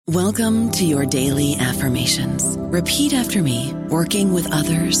Welcome to your daily affirmations. Repeat after me. Working with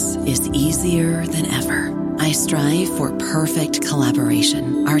others is easier than ever. I strive for perfect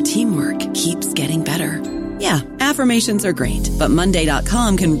collaboration. Our teamwork keeps getting better. Yeah, affirmations are great, but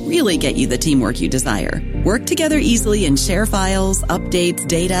Monday.com can really get you the teamwork you desire. Work together easily and share files, updates,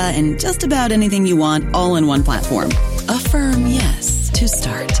 data, and just about anything you want all in one platform. Affirm yes to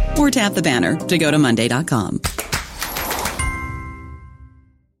start, or tap the banner to go to Monday.com.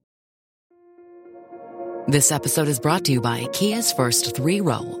 This episode is brought to you by Kia's first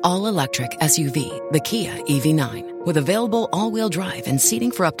 3-row, all-electric SUV, the Kia EV9, with available all-wheel drive and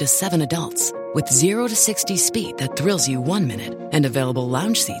seating for up to 7 adults. With 0 to 60 speed that thrills you 1 minute and available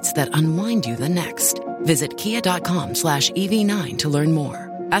lounge seats that unwind you the next. Visit kia.com/EV9 to learn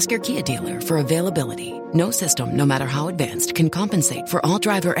more. Ask your Kia dealer for availability. No system, no matter how advanced, can compensate for all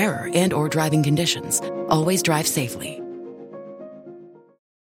driver error and or driving conditions. Always drive safely.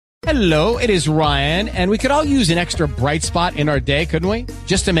 Hello, it is Ryan, and we could all use an extra bright spot in our day, couldn't we?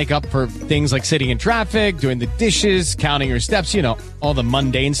 Just to make up for things like sitting in traffic, doing the dishes, counting your steps, you know, all the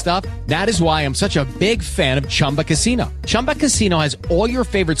mundane stuff. That is why I'm such a big fan of Chumba Casino. Chumba Casino has all your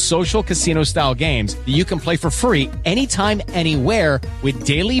favorite social casino-style games that you can play for free anytime, anywhere with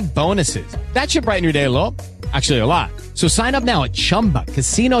daily bonuses. That should brighten your day a little. Actually, a lot. So sign up now at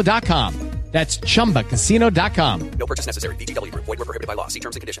ChumbaCasino.com. That's ChumbaCasino.com. No purchase necessary. VGW Group. Void where prohibited by law. See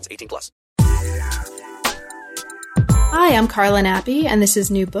terms and conditions. 18+. Hi, I'm Carla Nappi, and this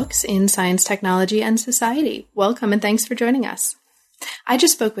is New Books in Science, Technology, and Society. Welcome, and thanks for joining us. I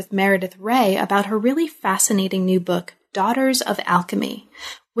just spoke with Meredith Ray about her really fascinating new book, Daughters of Alchemy: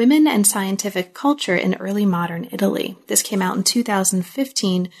 Women and Scientific Culture in Early Modern Italy. This came out in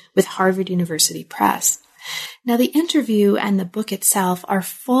 2015 with Harvard University Press. Now, the interview and the book itself are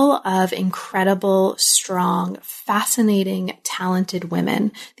full of incredible, strong, fascinating, talented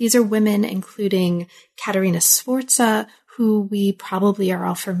women. These are women including Caterina Sforza, who we probably are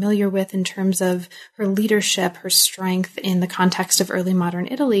all familiar with in terms of her leadership, her strength in the context of early modern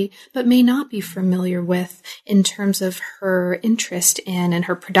Italy, but may not be familiar with in terms of her interest in and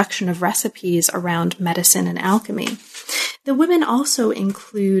her production of recipes around medicine and alchemy. The women also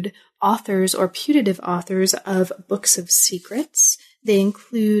include authors or putative authors of books of secrets. They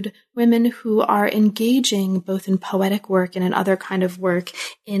include women who are engaging both in poetic work and in other kind of work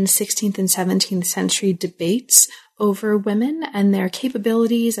in 16th and 17th century debates over women and their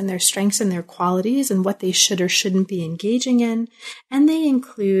capabilities and their strengths and their qualities and what they should or shouldn't be engaging in. And they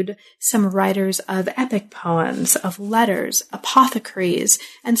include some writers of epic poems, of letters, apothecaries,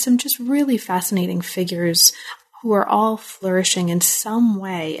 and some just really fascinating figures who are all flourishing in some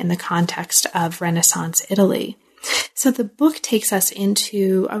way in the context of Renaissance Italy. So the book takes us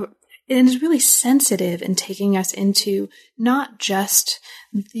into, and is really sensitive in taking us into not just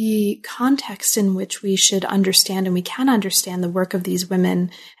the context in which we should understand and we can understand the work of these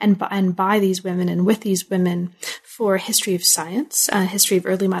women and by these women and with these women for history of science, history of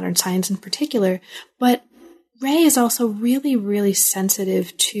early modern science in particular, but Ray is also really, really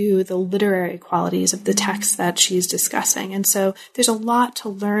sensitive to the literary qualities of the text that she's discussing. And so there's a lot to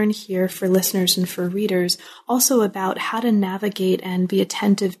learn here for listeners and for readers, also about how to navigate and be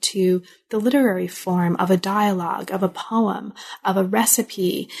attentive to the literary form of a dialogue, of a poem, of a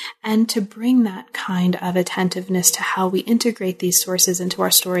recipe, and to bring that kind of attentiveness to how we integrate these sources into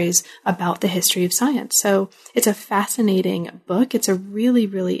our stories about the history of science. So it's a fascinating book. It's a really,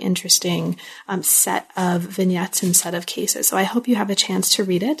 really interesting set of vignettes and set of cases. So I hope you have a chance to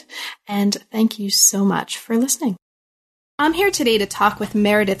read it. And thank you so much for listening. I'm here today to talk with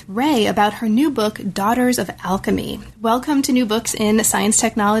Meredith Ray about her new book, Daughters of Alchemy. Welcome to New Books in Science,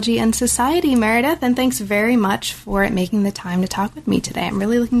 Technology, and Society, Meredith, and thanks very much for making the time to talk with me today. I'm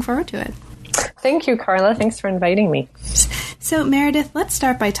really looking forward to it. Thank you, Carla. Thanks for inviting me. So, Meredith, let's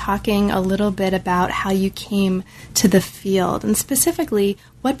start by talking a little bit about how you came to the field, and specifically,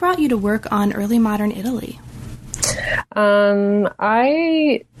 what brought you to work on early modern Italy?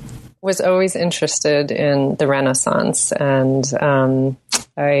 I was always interested in the Renaissance, and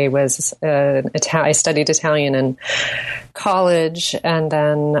I studied Italian in college, and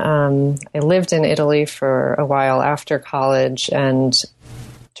then I lived in Italy for a while after college, and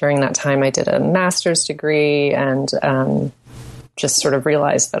during that time I did a master's degree and just sort of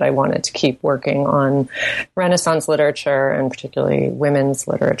realized that I wanted to keep working on Renaissance literature and particularly women's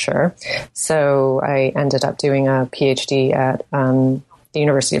literature. So I ended up doing a PhD at the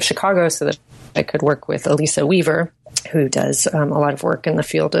University of Chicago so that I could work with Elisa Weaver, who does a lot of work in the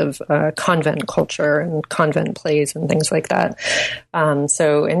field of convent culture and convent plays and things like that.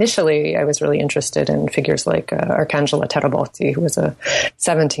 So initially, I was really interested in figures like Arcangela Terabotti, who was a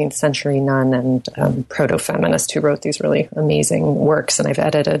 17th century nun and proto-feminist who wrote these really amazing works. And I've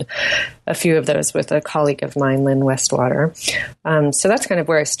edited a few of those with a colleague of mine, Lynn Westwater. So that's kind of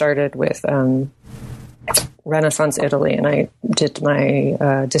where I started with Renaissance Italy, and I did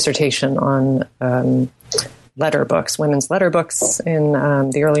my dissertation on letter books, women's letter books in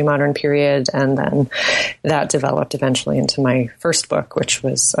the early modern period, and then that developed eventually into my first book, which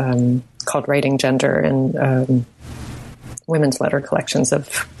was called Writing Gender and Women's Letter Collections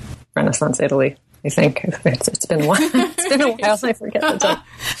of Renaissance Italy. I think it's been a while. It's been a while. I forget the time.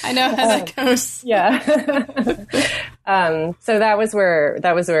 I know how that goes. Yeah. So that was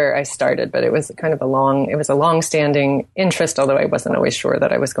where I started, but it was kind of a long-standing interest, although I wasn't always sure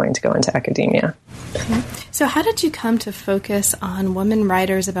that I was going to go into academia. So how did you come to focus on women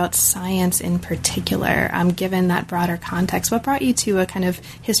writers about science in particular, given that broader context? What brought you to a kind of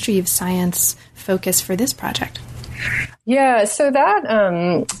history of science focus for this project? Yeah, so that,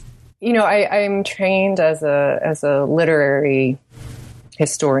 I'm trained as a literary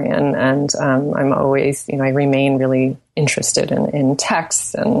historian, and I'm always, I remain really interested in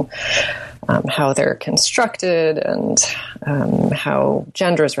texts and how they're constructed and how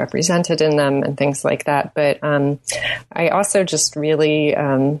gender is represented in them and things like that. But I also just really,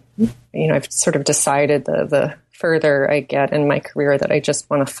 I've sort of decided the further I get in my career that I just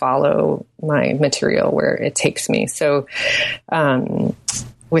want to follow my material where it takes me. So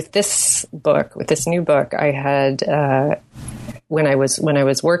with this new book, I had when I was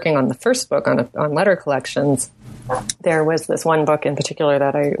working on the first book on letter collections, there was this one book in particular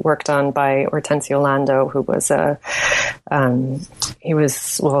that I worked on by Ortensio Lando, who was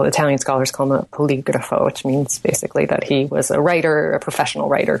Italian scholars call him a poligrafo, which means basically that he was a writer, a professional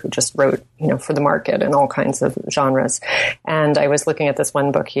writer who just wrote, for the market in all kinds of genres. And I was looking at this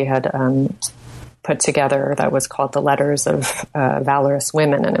one book he had put together that was called The Letters of Valorous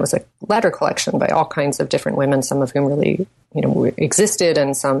Women. And it was a letter collection by all kinds of different women, some of whom really, existed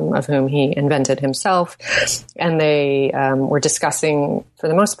and some of whom he invented himself. And they were discussing, for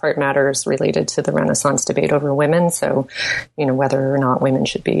the most part, matters related to the Renaissance debate over women. So, whether or not women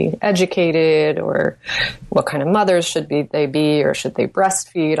should be educated, or what kind of mothers should they be, or should they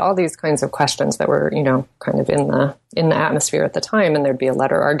breastfeed, all these kinds of questions that were, kind of in the atmosphere at the time. And there'd be a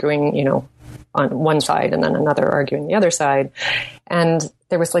letter arguing, on one side and then another arguing the other side. And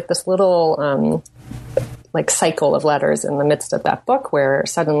there was like this little cycle of letters in the midst of that book where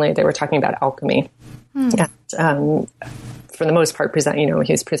suddenly they were talking about alchemy. And, for the most part,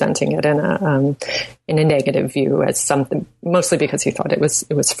 he's presenting it in a negative view as something, mostly because he thought it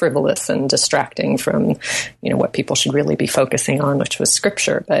was frivolous and distracting from, what people should really be focusing on, which was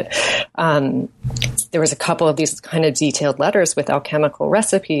scripture. But there was a couple of these kind of detailed letters with alchemical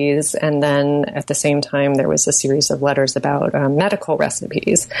recipes, and then at the same time there was a series of letters about medical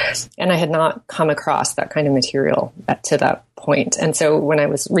recipes, and I had not come across that kind of material to that point. And so when I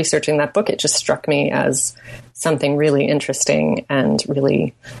was researching that book, it just struck me as something really interesting and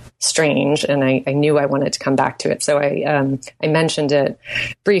really strange, and I knew I wanted to come back to it. So I mentioned it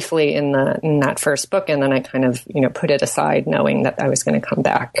briefly in that first book, and then I kind of put it aside, knowing that I was going to come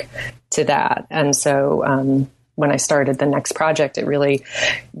back to that. And so when I started the next project, it really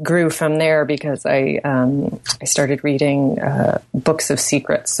grew from there, because I started reading books of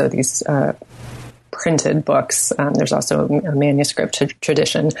secrets. So these printed books. There's also a manuscript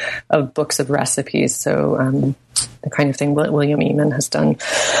tradition of books of recipes. So the kind of thing William Eman has done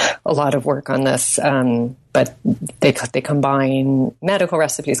a lot of work on this. But they combine medical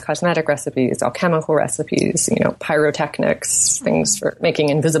recipes, cosmetic recipes, alchemical recipes, pyrotechnics, things for making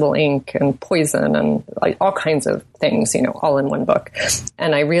invisible ink and poison and all kinds of things, all in one book.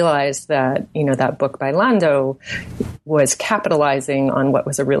 And I realized that, that book by Lando was capitalizing on what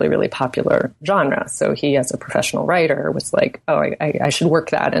was a really, really popular genre. So he, as a professional writer, was like, oh, I should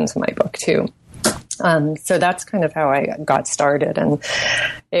work that into my book too. So that's kind of how I got started. And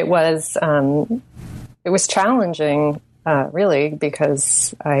it was challenging, really,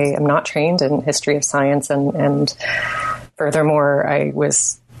 because I am not trained in history of science. And furthermore, I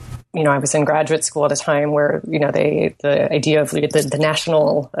was in graduate school at a time where, the idea of the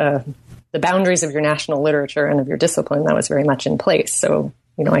national, the boundaries of your national literature and of your discipline, that was very much in place. So,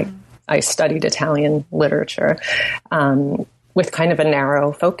 I studied Italian literature, with kind of a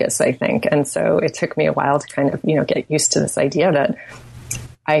narrow focus, I think. And so it took me a while to kind of, get used to this idea that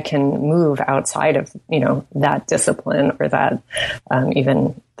I can move outside of, that discipline or that,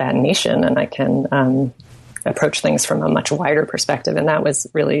 even that nation, and I can, approach things from a much wider perspective. And that was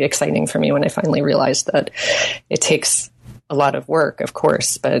really exciting for me when I finally realized that it takes a lot of work, of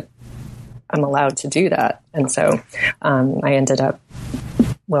course, but I'm allowed to do that. And so I ended up,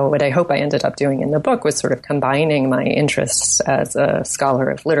 what I hope I ended up doing in the book was sort of combining my interests as a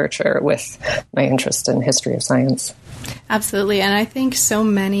scholar of literature with my interest in history of science. Absolutely. And I think so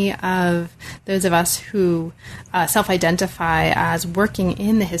many of those of us who self-identify as working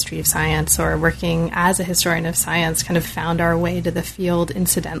in the history of science or working as a historian of science kind of found our way to the field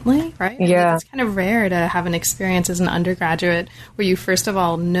incidentally, right? Yeah. It's kind of rare to have an experience as an undergraduate where you first of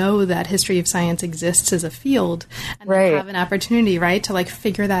all know that history of science exists as a field and right. have an opportunity, right, to like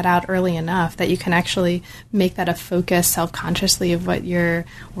figure that out early enough that you can actually make that a focus self-consciously of what you're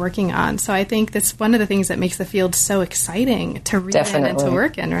working on. So I think that's one of the things that makes the field so exciting to read in and to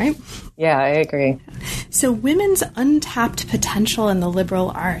work in, right? Yeah, I agree. So women's untapped potential in the liberal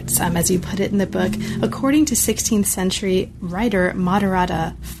arts, as you put it in the book, according to 16th century writer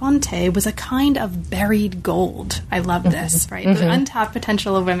Moderata Fonte, was a kind of buried gold. I love this, right? The untapped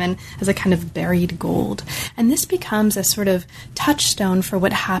potential of women as a kind of buried gold. And this becomes a sort of touchstone for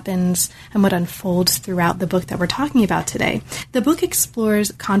what happens and what unfolds throughout the book that we're talking about today. The book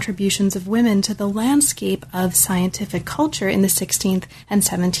explores contributions of women to the landscape of scientific culture in the 16th and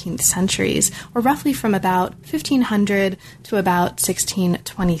 17th centuries, or roughly from about 1500 to about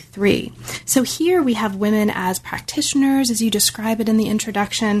 1623. So here we have women as practitioners, as you describe it in the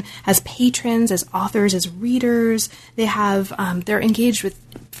introduction, as patrons, as authors, as readers. They have, they're engaged with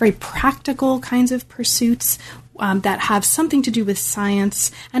very practical kinds of pursuits that have something to do with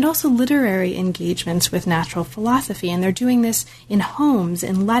science and also literary engagements with natural philosophy. And they're doing this in homes,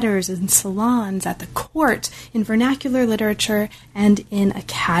 in letters, in salons, at the court, in vernacular literature, and in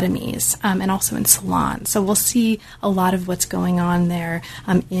academies, and also in salons. So we'll see a lot of what's going on there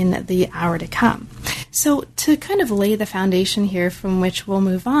in the hour to come. So to kind of lay the foundation here from which we'll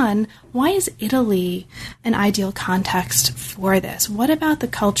move on, why is Italy an ideal context for this? What about the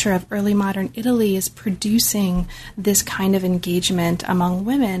culture of early modern Italy is producing this kind of engagement among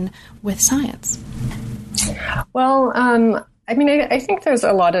women with science? Well, I think there's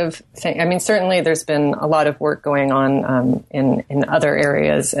a lot of things. Certainly there's been a lot of work going on in other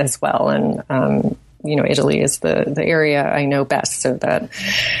areas as well. And, Italy is the area I know best, so that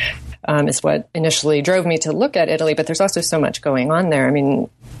is what initially drove me to look at Italy. But there's also so much going on there.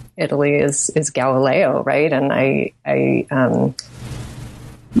 Italy is Galileo, right? And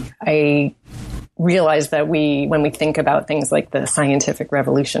I realize that when we think about things like the scientific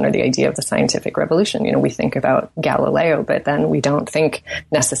revolution or the idea of the scientific revolution, we think about Galileo, but then we don't think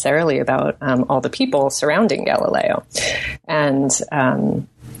necessarily about all the people surrounding Galileo. And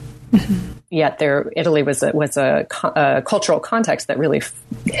yet Italy was a cultural context that really,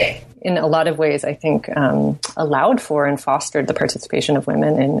 in a lot of ways, I think, allowed for and fostered the participation of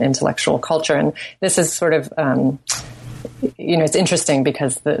women in intellectual culture. And this is sort of, it's interesting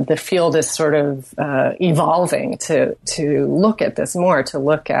because the field is sort of evolving to look at this more, to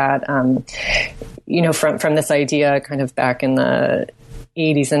look at, from this idea kind of back in the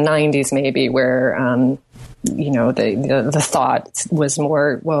 80s and 90s maybe, where the thought was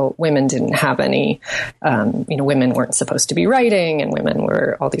more, well, women didn't have any, women weren't supposed to be writing, and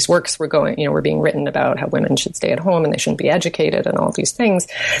all these works were being written about how women should stay at home and they shouldn't be educated and all these things.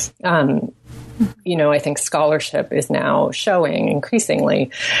 I think scholarship is now showing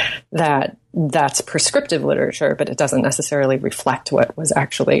increasingly that that's prescriptive literature, but it doesn't necessarily reflect what was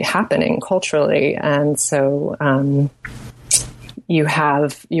actually happening culturally. And so, you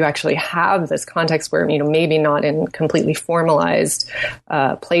actually have this context where, maybe not in completely formalized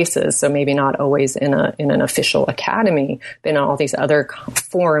places, so maybe not always in an official academy, but in all these other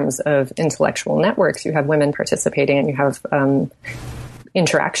forms of intellectual networks, you have women participating, and you have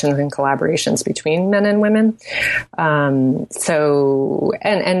interactions and collaborations between men and women. So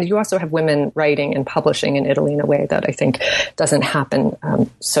you also have women writing and publishing in Italy in a way that I think doesn't happen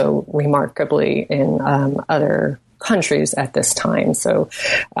so remarkably in other countries at this time. So,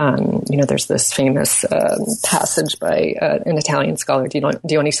 there's this famous passage by an Italian scholar,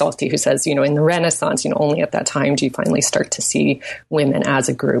 Dionne who says, in the Renaissance, only at that time do you finally start to see women as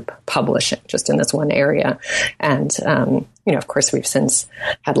a group publishing just in this one area. And, of course, we've since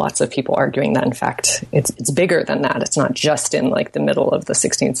had lots of people arguing that, in fact, it's bigger than that. It's not just in like the middle of the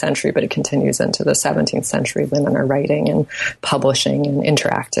 16th century, but it continues into the 17th century. Women are writing and publishing and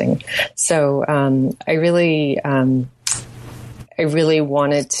interacting. So I really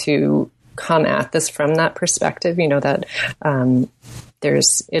wanted to come at this from that perspective, that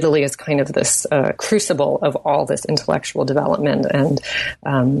Italy is kind of this crucible of all this intellectual development and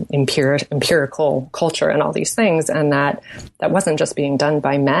empirical culture and all these things, and that wasn't just being done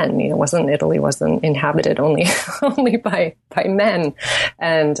by men. Italy wasn't inhabited only by men,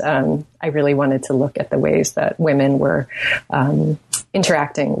 and I really wanted to look at the ways that women were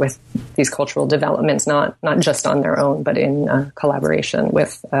interacting with these cultural developments, not just on their own, but in collaboration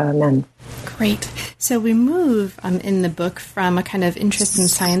with men. Great. So we move in the book from a kind of interest in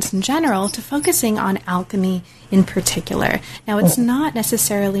science in general to focusing on alchemy in particular. Now, it's not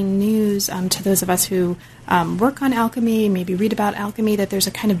necessarily news to those of us who work on alchemy, maybe read about alchemy, that there's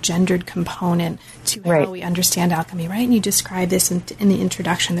a kind of gendered component to how we understand alchemy, right? And you describe this in the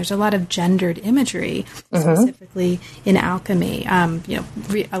introduction. There's a lot of gendered imagery, specifically in alchemy.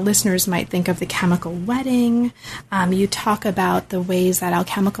 Listeners might think of the chemical wedding. You talk about the ways that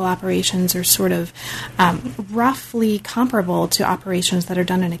alchemical operations are sort of roughly comparable to operations that are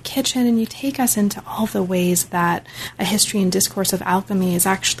done in a kitchen, and you take us into all the ways that a history and discourse of alchemy is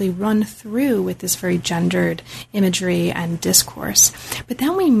actually run through with this very gendered imagery and discourse. But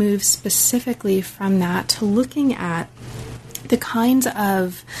then we move specifically from that to looking at the kinds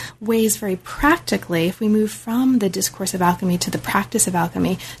of ways, very practically, if we move from the discourse of alchemy to the practice of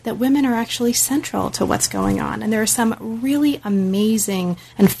alchemy, that women are actually central to what's going on. And there are some really amazing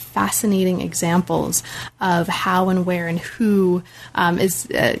and fascinating examples of how and where and who is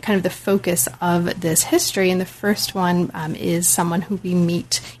kind of the focus of this history. And the first one is someone who we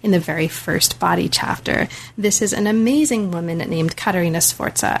meet in the very first body chapter. This is an amazing woman named Caterina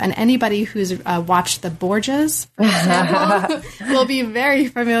Sforza. And anybody who's watched the Borgias, for example, will be very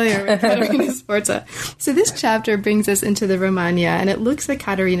familiar with Caterina Sforza. So this chapter brings us into the Romagna, and it looks at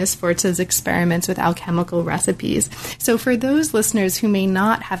Caterina Sforza's experiments with alchemical recipes. So for those listeners who may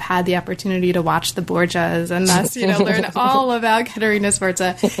not have had the opportunity to watch the Borgias and thus, learn all about Caterina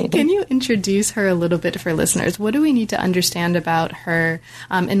Sforza, can you introduce her a little bit for listeners? What do we need to understand about her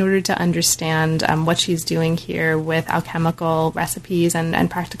in order to understand what she's doing here with alchemical recipes and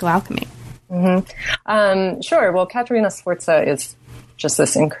practical alchemy? Sure. Well, Caterina Sforza is just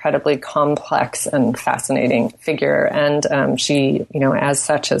this incredibly complex and fascinating figure. And she, as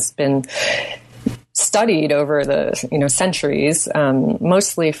such, has been studied over the centuries,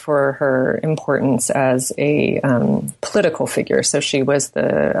 mostly for her importance as a political figure. So she was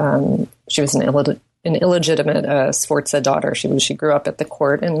an illegitimate Sforza daughter. She grew up at the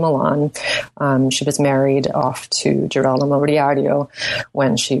court in Milan. She was married off to Girolamo Riario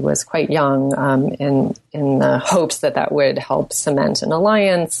when she was quite young, in the hopes that would help cement an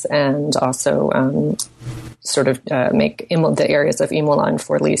alliance and also make the areas of Imola and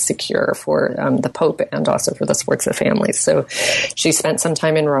Forlì secure for the Pope and also for the Sforza families. So she spent some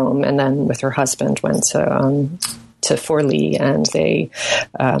time in Rome, and then with her husband went to Forlì, and they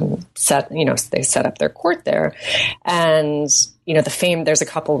set up their court there. And there's a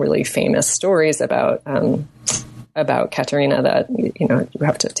couple really famous stories about Caterina that you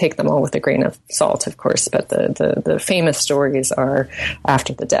have to take them all with a grain of salt, of course. But the famous stories are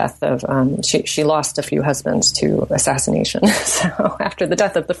after the death of she lost a few husbands to assassination. So after the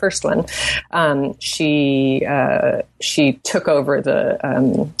death of the first one, she took over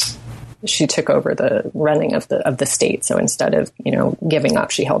the running of the state. So instead of, giving up,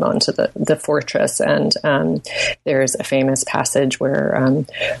 she held on to the fortress. And there's a famous passage where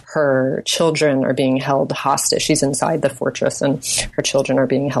her children are being held hostage. She's inside the fortress and her children are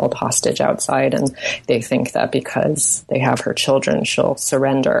being held hostage outside. And they think that because they have her children, she'll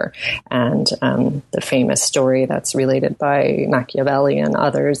surrender. And the famous story that's related by Machiavelli and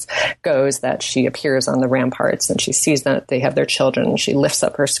others goes that she appears on the ramparts and she sees that they have their children. And she lifts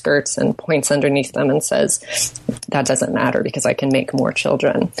up her skirts and points underneath them and says, that doesn't matter because I can make more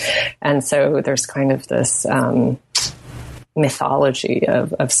children. And so there's kind of this mythology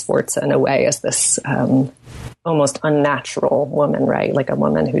of Sforza in a way as this almost unnatural woman, right? Like a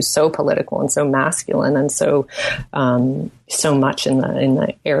woman who's so political and so masculine and so much in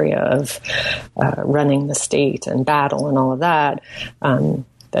the area of running the state and battle and all of that,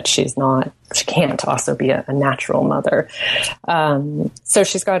 that she can't also be a natural mother. So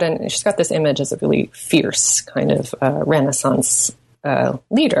she's got this image as a really fierce kind of Renaissance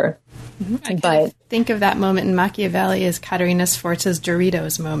leader. Mm-hmm. But think of that moment in Machiavelli as Caterina Sforza's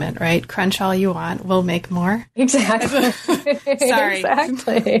Doritos moment, right? Crunch all you want, we'll make more. Exactly. Sorry.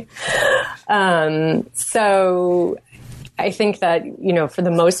 Exactly. So I think that, for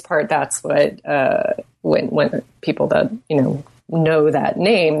the most part, that's what when people that, know that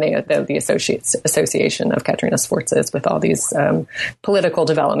name, the association of Katerina Sforza is with all these political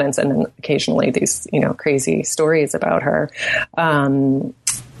developments, and then occasionally these, crazy stories about her.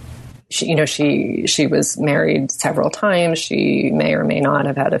 She was married several times. She may or may not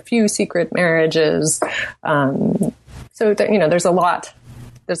have had a few secret marriages. So there's a lot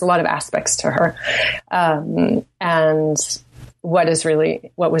of aspects to her. And what was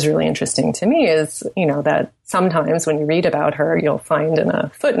really interesting to me is, that sometimes when you read about her, you'll find in a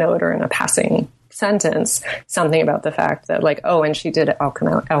footnote or in a passing sentence something about the fact that, like, oh, and she did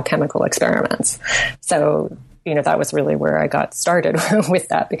alchemical experiments. So, that was really where I got started with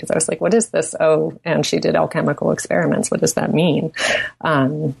that, because I was like, what is this? Oh, and she did alchemical experiments. What does that mean?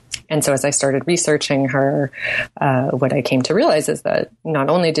 And so as I started researching her, what I came to realize is that not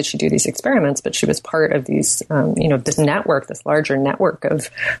only did she do these experiments, but she was part of these, this network, this larger network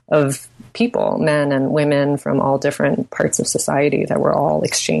of people, men and women from all different parts of society that were all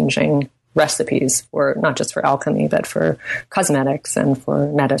exchanging recipes for not just for alchemy, but for cosmetics and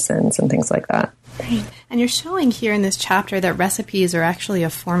for medicines and things like that. Right. And you're showing here in this chapter that recipes are actually a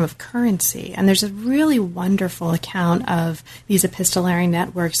form of currency. And there's a really wonderful account of these epistolary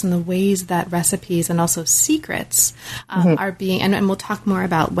networks and the ways that recipes and also secrets are being, and we'll talk more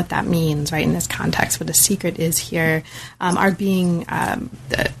about what that means, right, in this context, what a secret is here, are being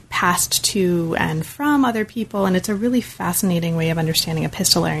passed to and from other people. And it's a really fascinating way of understanding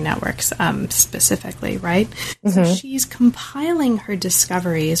epistolary networks specifically, right? So she's compiling her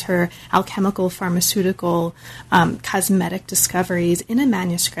discoveries, her alchemical, pharmaceutical, cosmetic discoveries in a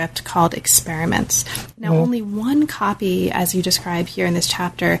manuscript called Experiments. Now, only one copy, as you describe here in this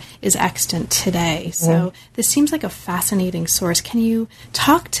chapter, is extant today. So this seems like a fascinating source. Can you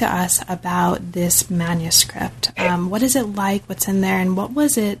talk to us about this manuscript? What is it like? What's in there? And what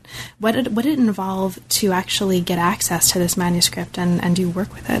was it? What did it involve to actually get access to this manuscript and do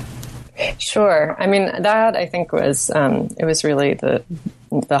work with it? Sure. I mean, that I think was it was really the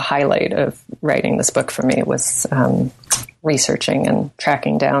highlight of writing this book for me was researching and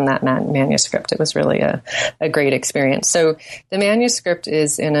tracking down that manuscript. It was really a great experience. So the manuscript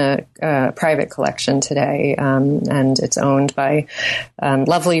is in a private collection today, and it's owned by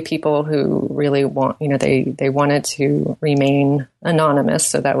lovely people who really want, they wanted to remain anonymous.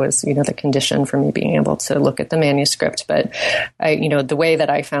 So that was, the condition for me being able to look at the manuscript. But the way that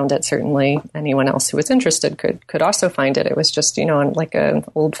I found it, certainly anyone else who was interested could also find it. It was just, like an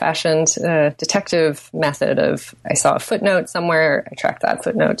old fashioned detective method of, I saw a footnote somewhere, I tracked that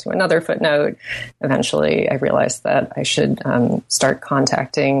footnote to another footnote. Eventually I realized that I should start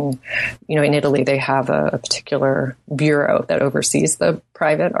contacting, in Italy, they have a particular bureau that oversees the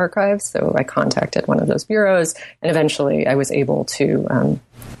private archives. So I contacted one of those bureaus, and eventually I was able to,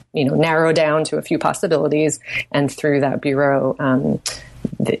 narrow down to a few possibilities. And through that bureau,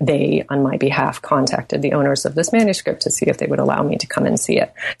 they, on my behalf, contacted the owners of this manuscript to see if they would allow me to come and see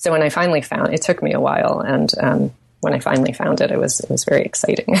it. So when I finally found it, took me a while, and when I finally found it, it was very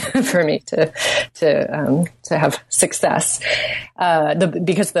exciting for me to have success.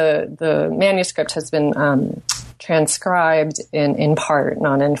 Because the manuscript has been transcribed in part,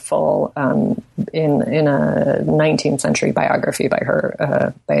 not in full, in a 19th century biography by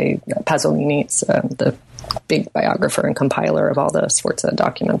her, by Pasolini. It's the big biographer and compiler of all the Sforza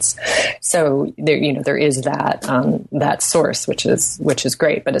documents. So there is that source, which is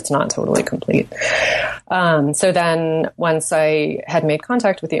great, but it's not totally complete. So then once I had made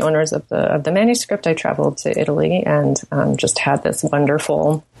contact with the owners of the manuscript, I traveled to Italy and just had this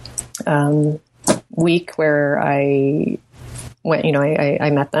wonderful week where I went, I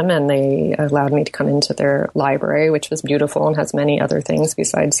met them, and they allowed me to come into their library, which was beautiful and has many other things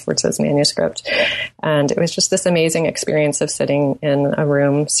besides Sforza's manuscript. And it was just this amazing experience of sitting in a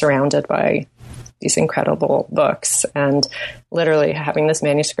room surrounded by these incredible books and literally having this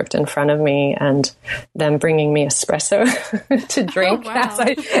manuscript in front of me and them bringing me espresso to drink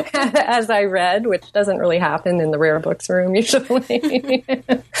as I read, which doesn't really happen in the rare books room usually.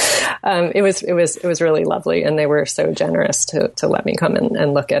 It was really lovely, and they were so generous to let me come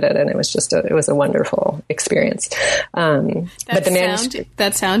and look at it, and it was just it was a wonderful experience. But the manuscript,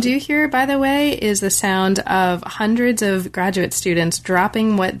 that sound you hear, by the way, is the sound of hundreds of graduate students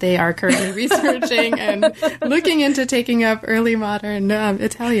dropping what they are currently researching and looking into taking up early modern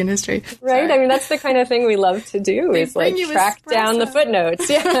Italian history. Right? Sorry. I mean, that's the kind of thing we love to do, is like track down the footnotes.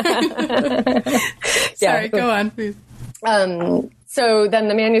 Yeah. Sorry, go on, please. So then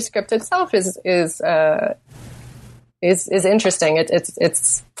the manuscript itself is interesting.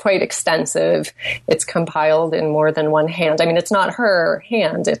 It's quite extensive. It's compiled in more than one hand. I mean, it's not her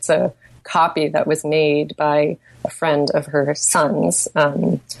hand. It's a copy that was made by a friend of her son's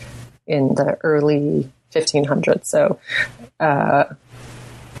in the early 1500s. So,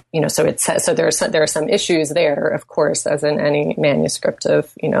 so there are some issues there, of course, as in any manuscript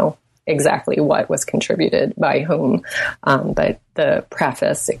of, exactly what was contributed by whom. But the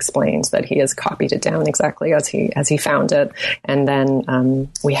preface explains that he has copied it down exactly as he found it. And then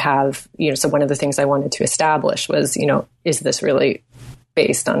we have, so one of the things I wanted to establish was, is this really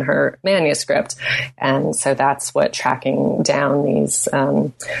based on her manuscript? And so that's what tracking down these,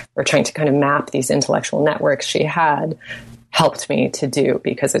 or trying to kind of map these intellectual networks she had helped me to do,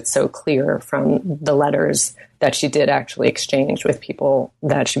 because it's so clear from the letters that she did actually exchange with people,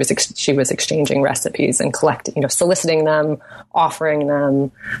 that she was exchanging recipes and collecting, soliciting them, offering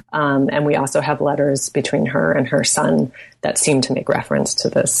them. And we also have letters between her and her son that seem to make reference to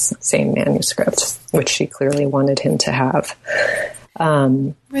this same manuscript, which she clearly wanted him to have.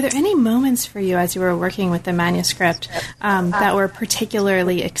 Were there any moments for you as you were working with the manuscript that were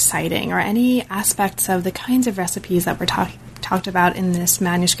particularly exciting, or any aspects of the kinds of recipes that were talked about in this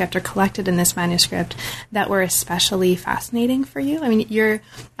manuscript or collected in this manuscript that were especially fascinating for you? I mean,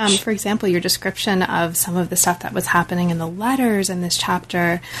 for example, your description of some of the stuff that was happening in the letters in this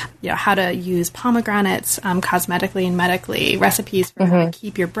chapter, how to use pomegranates cosmetically and medically, recipes for how to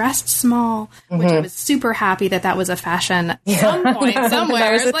keep your breasts small, which I was super happy that was a fashion at some point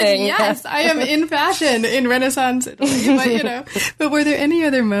somewhere. It's like, yes, I am in fashion in Renaissance Italy. But were there any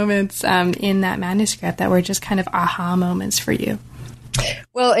other moments in that manuscript that were just kind of aha moments for you?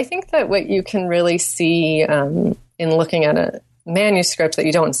 Well, I think that what you can really see in looking at a manuscript that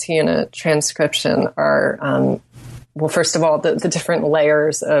you don't see in a transcription are, first of all, the different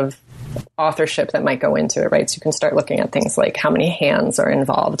layers of authorship that might go into it, right? So you can start looking at things like how many hands are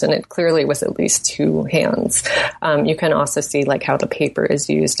involved, and it clearly was at least 2 hands. You can also see like how the paper is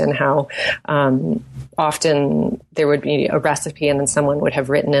used, and how often there would be a recipe and then someone would have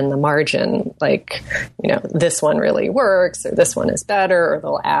written in the margin, like, this one really works, or this one is better, or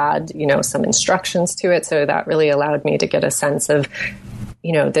they'll add, some instructions to it. So that really allowed me to get a sense of,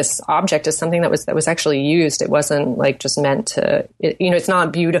 this object is something that was actually used. It wasn't like just meant to, it's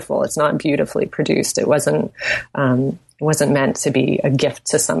not beautiful. It's not beautifully produced. It wasn't meant to be a gift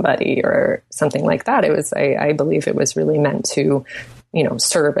to somebody or something like that. It was, I believe it was really meant to,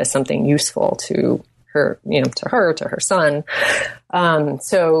 serve as something useful to her, to her son.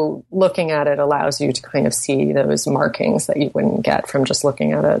 So looking at it allows you to kind of see those markings that you wouldn't get from just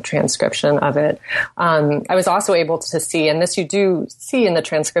looking at a transcription of it. I was also able to see, and this you do see in the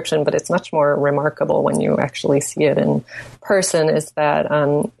transcription, but it's much more remarkable when you actually see it in person, is that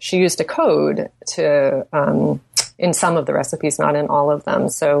she used a code to in some of the recipes, not in all of them.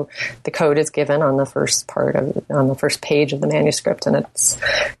 So the code is given on the first page of the manuscript, and it's,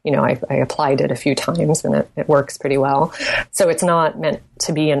 I applied it a few times, and it works pretty well. So it's not meant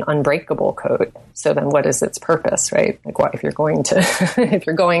to be an unbreakable code. So then what is its purpose, right? Like, what if you're going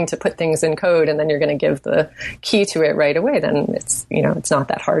to put things in code and then you're going to give the key to it right away, then it's not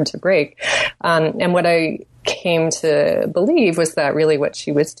that hard to break. And what I came to believe was that really what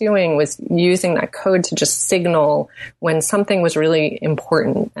she was doing was using that code to just signal when something was really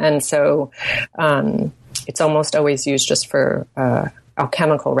important. And so it's almost always used just for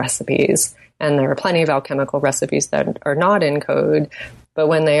alchemical recipes. And there are plenty of alchemical recipes that are not in code. But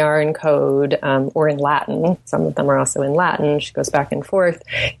when they are in code or in Latin, some of them are also in Latin, she goes back and forth,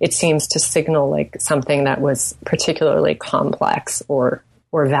 it seems to signal like something that was particularly complex or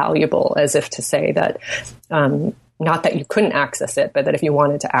valuable, as if to say that not that you couldn't access it, but that if you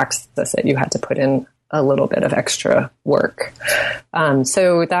wanted to access it, you had to put in a little bit of extra work.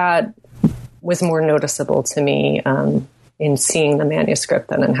 So that was more noticeable to me in seeing the manuscript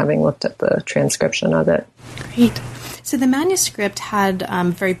than in having looked at the transcription of it. Great. So the manuscript had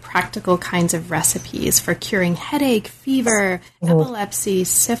very practical kinds of recipes for curing headache, fever, epilepsy,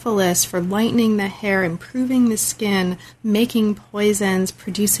 syphilis, for lightening the hair, improving the skin, making poisons,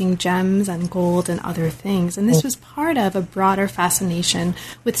 producing gems and gold and other things. And this was part of a broader fascination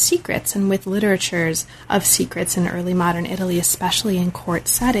with secrets and with literatures of secrets in early modern Italy, especially in court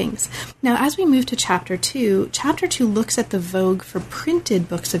settings. Now, as we move to Chapter 2 looks at the vogue for printed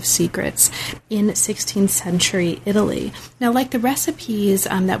books of secrets in 16th century Italy. Now, like the recipes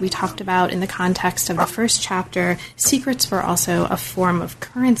that we talked about in the context of the first chapter, secrets were also a form of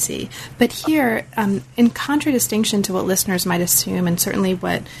currency. But here, in contradistinction to what listeners might assume, and certainly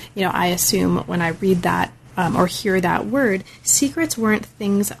what I assume when I read that or hear that word, secrets weren't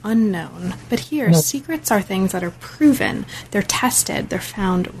things unknown. But here, secrets are things that are proven, they're tested, they're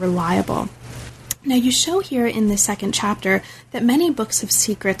found reliable. Now, you show here in the second chapter that many books of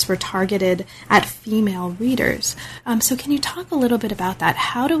secrets were targeted at female readers. So can you talk a little bit about that?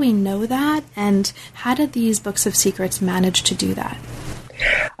 How do we know that? And how did these books of secrets manage to do that?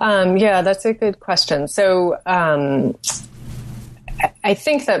 Yeah, that's a good question. So I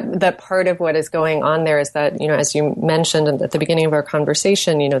think that part of what is going on there is that, as you mentioned at the beginning of our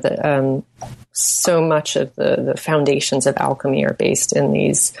conversation, that so much of the foundations of alchemy are based in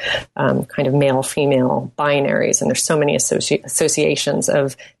these kind of male-female binaries, and there's so many associations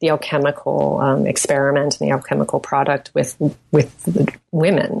of the alchemical experiment and the alchemical product with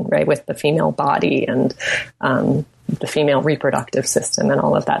women, right, with the female body and the female reproductive system and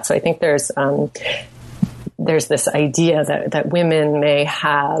all of that. So I think there's this idea that women may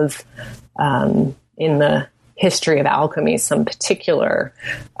have, in the history of alchemy, some particular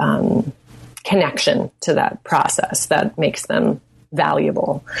connection to that process that makes them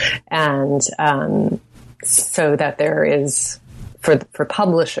valuable. And so that there is, for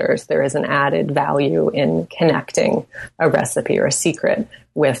publishers, there is an added value in connecting a recipe or a secret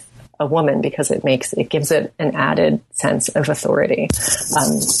with a woman, because it gives it an added sense of authority.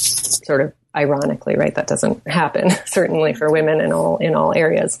 Sort of ironically, right? That doesn't happen, certainly for women in all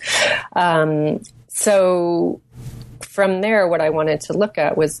areas. So from there, what I wanted to look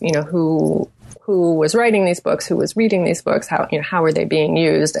at was, who was writing these books, who was reading these books, how are they being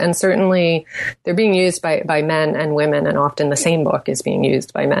used? And certainly they're being used by men and women, and often the same book is being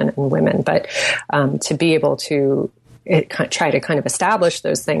used by men and women. But to be able to try to kind of establish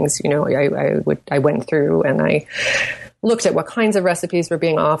those things, I went through and I looked at what kinds of recipes were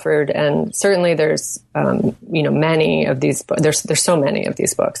being offered, and certainly there's, many of these. There's so many of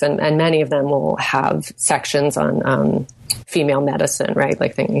these books, and many of them will have sections on female medicine, right?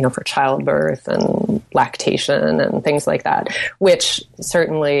 Like for childbirth and lactation and things like that, which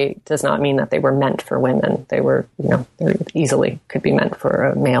certainly does not mean that they were meant for women. They were, they easily could be meant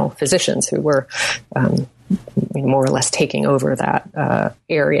for male physicians who were more or less taking over that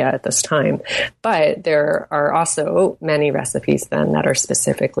area at this time. But there are also many recipes then that are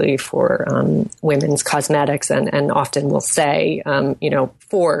specifically for women's cosmetics, and often will say,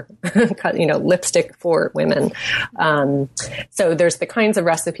 for, lipstick for women. So there's the kinds of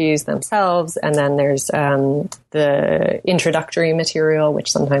recipes themselves, and then there's the introductory material, which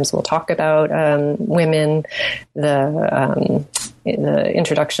sometimes we'll talk about women, the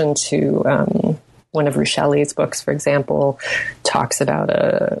introduction to one of Ruscelli's books, for example, talks about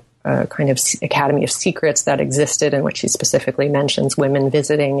a kind of academy of secrets that existed, in which he specifically mentions women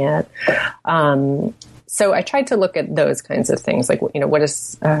visiting it. So I tried to look at those kinds of things, like, what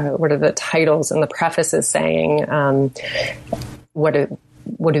are the titles and the prefaces saying? What do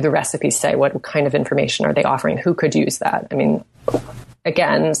the recipes say? What kind of information are they offering? Who could use that? I mean,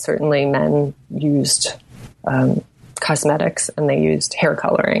 again, certainly men used cosmetics, and they used hair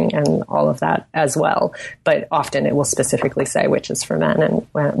coloring and all of that as well. But often it will specifically say which is for men and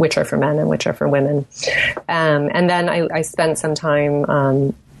which are for men and which are for women. And then I spent some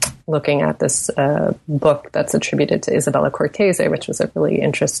time looking at this book that's attributed to Isabella Cortese, which was a really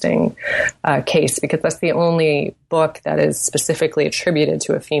interesting case, because that's the only book that is specifically attributed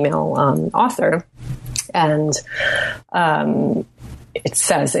to a female author. And it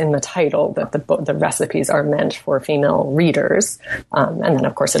says in the title that the recipes are meant for female readers, and then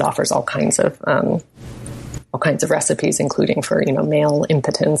of course it offers all kinds of recipes, including for male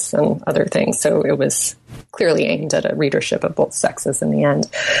impotence and other things. So it was clearly aimed at a readership of both sexes in the end,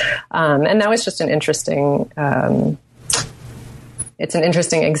 and that was just an interesting. It's an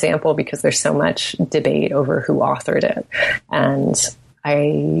interesting example because there's so much debate over who authored it, and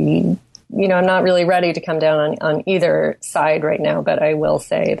I'm not really ready to come down on either side right now, but I will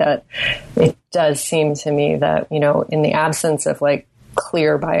say that it does seem to me that, in the absence of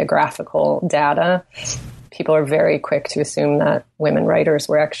clear biographical data, people are very quick to assume that women writers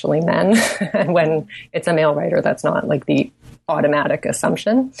were actually men. And when it's a male writer, that's not the automatic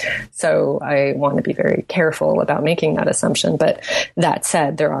assumption. So I want to be very careful about making that assumption. But that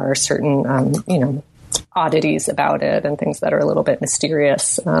said, there are certain, oddities about it and things that are a little bit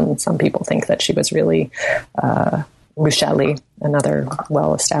mysterious. Some people think that she was really Ruscelli, another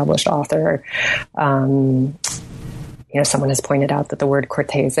well-established author. Someone has pointed out that the word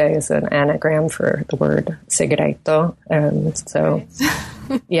Cortese is an anagram for the word segreto. So,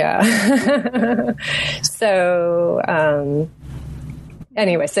 yeah. So,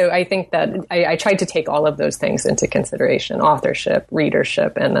 anyway, so I think that I tried to take all of those things into consideration: authorship,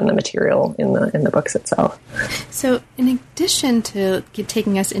 readership, and then the material in the books itself. So in addition to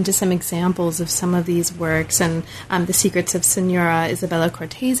taking us into some examples of some of these works, and The Secrets of Senora Isabella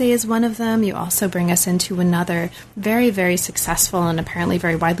Cortese is one of them, you also bring us into another very, very successful and apparently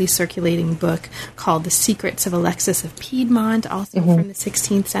very widely circulating book called The Secrets of Alexis of Piedmont, also from the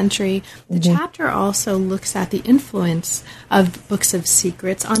 16th century. The chapter also looks at the influence of books of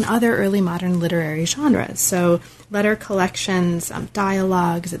secrets on other early modern literary genres, so letter collections,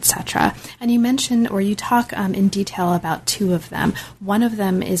 dialogues, etc. And you mention, or you talk in detail about two of them. One of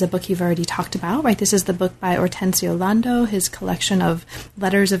them is a book you've already talked about, right? This is the book by Hortensio Lando, his collection of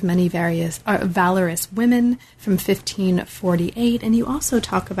letters of many valorous women from 1548. And you also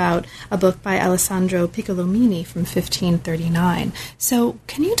talk about a book by Alessandro Piccolomini from 1539. So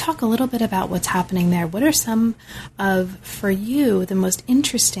can you talk a little bit about what's happening there? What are some of, for you, the most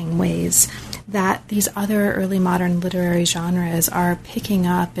interesting ways that these other early modern literary genres are picking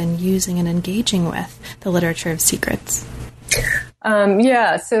up and using and engaging with the literature of secrets?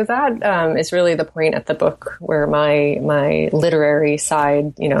 So that is really the point at the book where my literary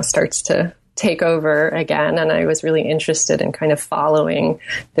side, starts to take over again. And I was really interested in kind of following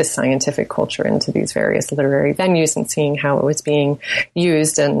this scientific culture into these various literary venues and seeing how it was being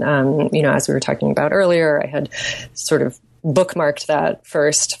used. And, as we were talking about earlier, I had sort of bookmarked that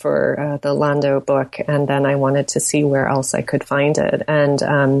first for the Lando book, and then I wanted to see where else I could find it. And,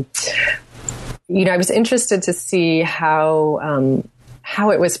 I was interested to see how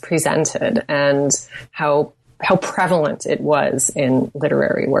it was presented and how prevalent it was in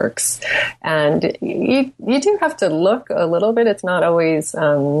literary works. And you do have to look a little bit. It's not always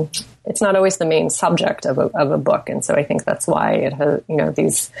the main subject of a book. And so I think that's why it has,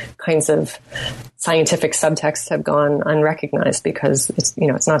 these kinds of scientific subtexts have gone unrecognized, because it's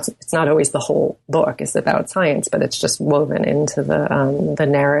not always the whole book is about science, but it's just woven into the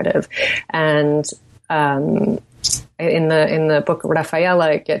narrative. And, in the book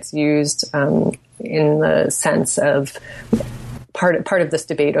Raffaella, it gets used, in the sense of part of this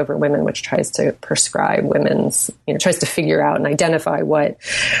debate over women, which tries to prescribe tries to figure out and identify what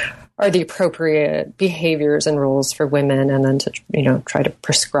are the appropriate behaviors and roles for women, and then to, try to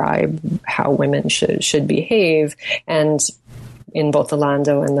prescribe how women should behave. And in both the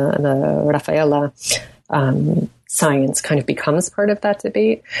Lando and the Raffaella, science kind of becomes part of that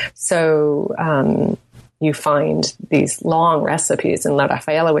debate. So, you find these long recipes in La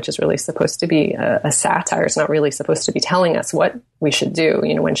Raffaella, which is really supposed to be a satire. It's not really supposed to be telling us what we should do.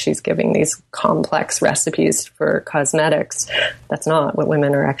 When she's giving these complex recipes for cosmetics, that's not what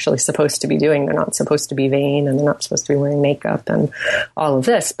women are actually supposed to be doing. They're not supposed to be vain, and they're not supposed to be wearing makeup and all of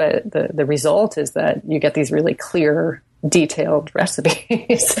this. But the result is that you get these really clear, detailed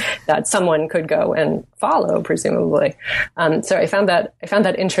recipes that someone could go and follow, presumably. So I found that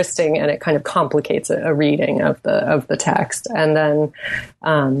interesting, and it kind of complicates a reading of the text. And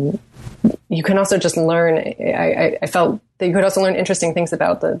then you can also just learn. I felt that you could also learn interesting things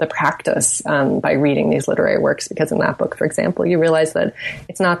about the practice by reading these literary works, because in that book, for example, you realize that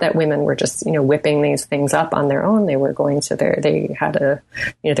it's not that women were just whipping these things up on their own. They were going to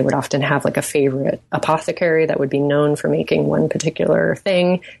they would often have like a favorite apothecary that would be known for making one particular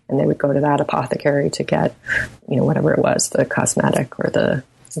thing, and they would go to that apothecary to get whatever it was, the cosmetic or the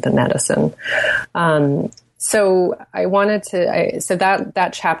medicine. So I wanted to, so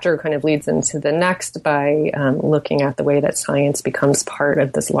that chapter kind of leads into the next by looking at the way that science becomes part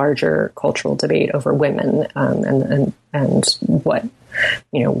of this larger cultural debate over women, and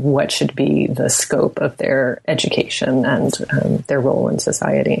what should be the scope of their education and their role in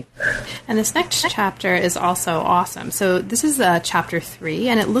society. And this next chapter is also awesome. So this is chapter 3,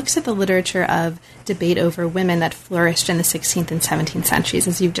 and it looks at the literature of debate over women that flourished in the 16th and 17th centuries,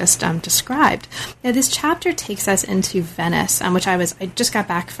 as you've just described. Now, this chapter takes us into Venice, which I just got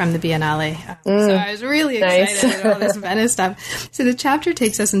back from the Biennale, so I was really excited with all this Venice stuff. So the chapter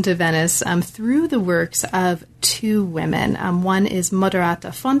takes us into Venice through the works of two women. One is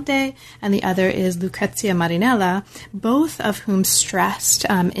Moderata Fonte, and the other is Lucrezia Marinella, both of whom stressed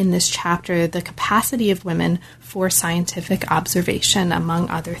in this chapter the capacity of women for scientific observation, among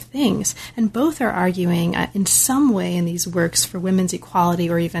other things. And both are arguing in some way in these works for women's equality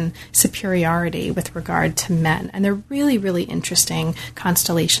or even superiority with regard to men. And they're really, really interesting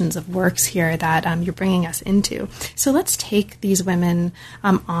constellations of works here that you're bringing us into. So let's take these women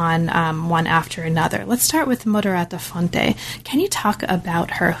on one after another. Let's start with Moderata Fonte. Can you talk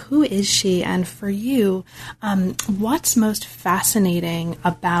about her? Who is she? And for you, what's most fascinating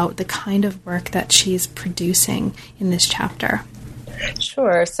about the kind of work that she's producing in this chapter?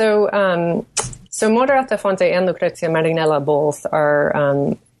 Sure. So Moderata Fonte and Lucrezia Marinella both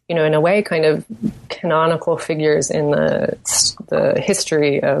are, in a way, kind of canonical figures in the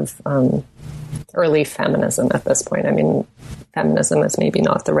history of early feminism at this point. I mean, feminism is maybe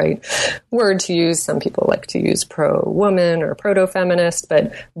not the right word to use. Some people like to use pro-woman or proto-feminist,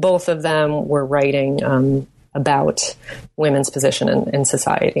 but both of them were writing about women's position in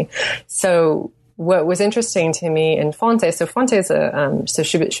society. So what was interesting to me in Fonte, so Fonte is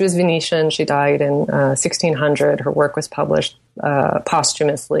she was Venetian. She died in 1600. Her work was published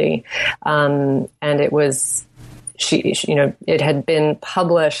posthumously, and it was it had been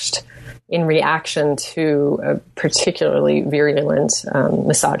published in reaction to a particularly virulent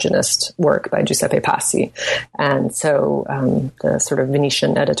misogynist work by Giuseppe Passi. And so the sort of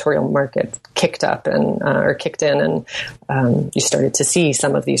Venetian editorial market kicked in, and you started to see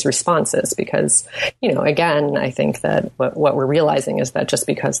some of these responses because, again, I think that what we're realizing is that just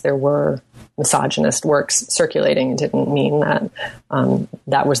because there were misogynist works circulating, it didn't mean that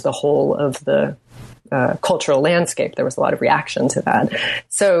that was the whole of the cultural landscape. There was a lot of reaction to that.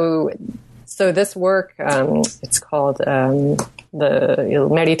 So this work, it's called the Il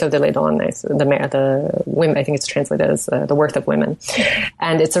Merito delle Donne, so the women. I think it's translated as the worth of women,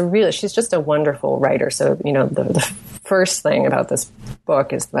 and she's just a wonderful writer. So the first thing about this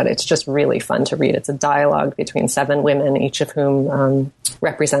book is that it's just really fun to read. It's a dialogue between 7 women, each of whom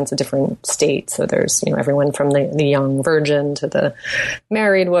represents a different state. So there's everyone from the young virgin to the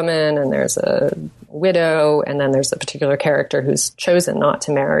married woman, and there's a widow, and then there's a particular character who's chosen not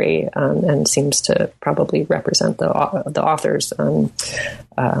to marry and seems to probably represent the author's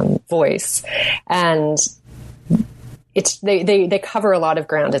voice. And they cover a lot of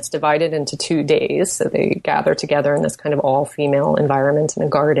ground. It's divided into 2 days, so they gather together in this kind of all-female environment in a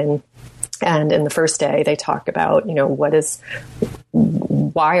garden. And in the first day, they talk about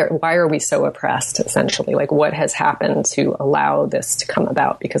why are we so oppressed, essentially? Like, what has happened to allow this to come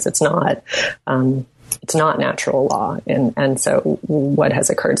about? Because it's not natural law. And so what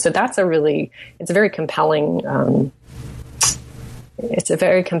has occurred? So it's a very compelling, it's a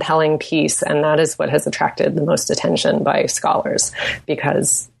very compelling piece. And that is what has attracted the most attention by scholars,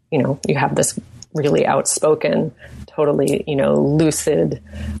 because, you have this really outspoken, totally, lucid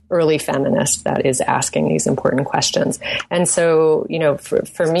early feminist that is asking these important questions. And so,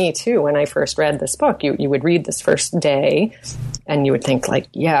 for me too, when I first read this book, you would read this first day and you would think like,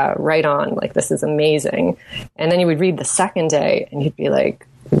 yeah, right on, like, this is amazing. And then you would read the second day and you'd be like,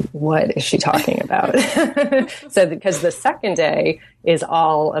 what is she talking about? So because the second day is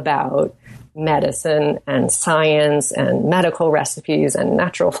all about medicine and science and medical recipes and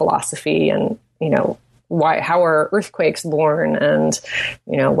natural philosophy and, how are earthquakes born, and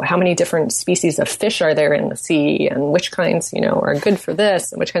how many different species of fish are there in the sea, and which kinds are good for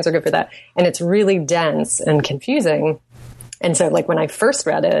this and which kinds are good for that. And it's really dense and confusing. And so, like, when I first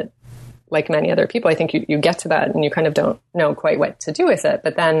read it, like many other people, I think you get to that and you kind of don't know quite what to do with it.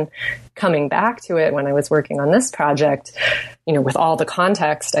 But then coming back to it when I was working on this project, with all the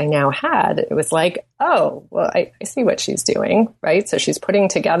context I now had, it was like, oh, well, I see what she's doing, right? So she's putting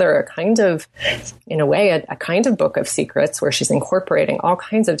together a kind of, in a way, a kind of book of secrets where she's incorporating all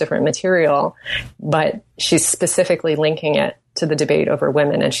kinds of different material, but she's specifically linking it to the debate over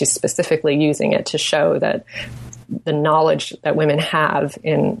women, and she's specifically using it to show that the knowledge that women have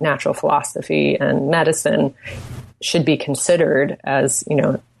in natural philosophy and medicine should be considered as,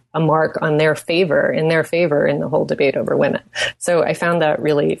 a mark on in their favor in the whole debate over women. So I found that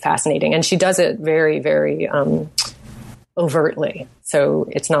really fascinating. And she does it very, very overtly. So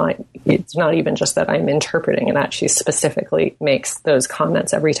it's not even just that I'm interpreting that. She specifically makes those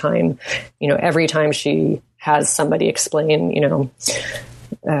comments every time she has somebody explain,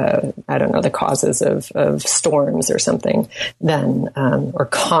 I don't know, the causes of storms or something, then, or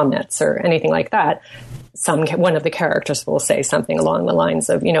comets or anything like that. One of the characters will say something along the lines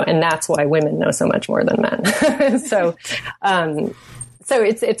of, and that's why women know so much more than men. So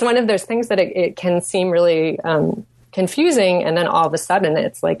it's one of those things that it can seem really, confusing. And then all of a sudden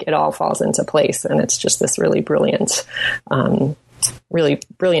it's like, it all falls into place. And it's just this really brilliant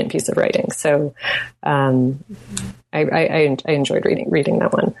piece of writing. So, I enjoyed reading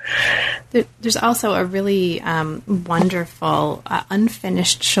that one. There's also a really wonderful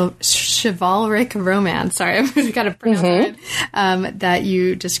unfinished chivalric romance. Sorry, I've got to pronounce it. That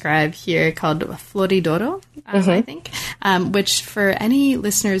you describe here called Floridoro, I think, which for any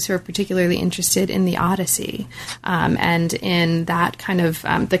listeners who are particularly interested in the Odyssey and in that kind of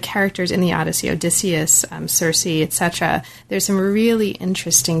the characters in the Odyssey, Odysseus, Circe, etc., there's some really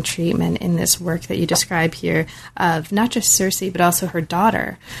interesting treatment in this work that you describe here of not just Circe, but also her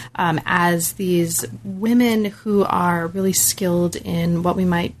daughter as these women who are really skilled in what we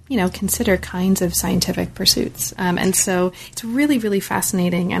might, consider kinds of scientific pursuits. And so it's really, really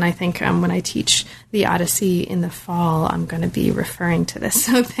fascinating. And I think when I teach the Odyssey in the fall, I'm going to be referring to this.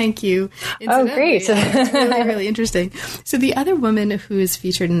 So thank you. Oh, great. It's really, really interesting. So the other woman who is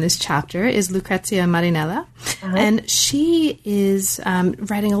featured in this chapter is Lucrezia Marinella. And she is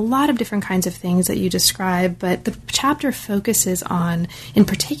writing a lot of different kinds of things that you describe, but the chapter focuses on, in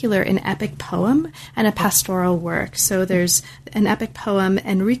particular, an epic poem and a pastoral work. So there's an epic poem,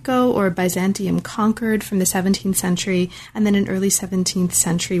 Enrico or Byzantium Conquered, from the 17th century, and then an early 17th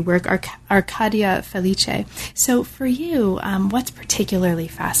century work, Arcadia Felice. So for you, what's particularly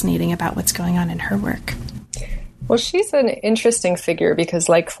fascinating about what's going on in her work? Well, she's an interesting figure because,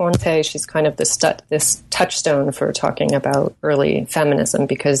 like Fonte, she's kind of this touchstone for talking about early feminism,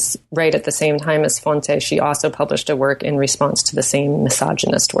 because right at the same time as Fonte, she also published a work in response to the same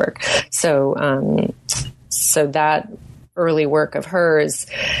misogynist work. So that early work of hers,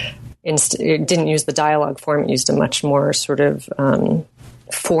 it didn't use the dialogue form. It used a much more sort of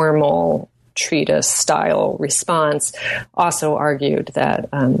formal treatise-style response. Also argued that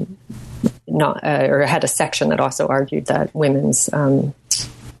or had a section that also argued that women's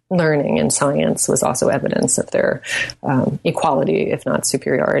learning in science was also evidence of their equality, if not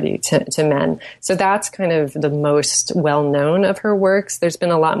superiority, to men. So that's kind of the most well-known of her works. There's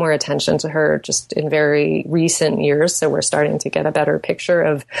been a lot more attention to her just in very recent years, so we're starting to get a better picture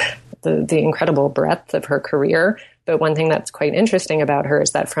of the incredible breadth of her career. But one thing that's quite interesting about her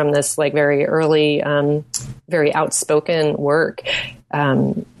is that from this very early, very outspoken work,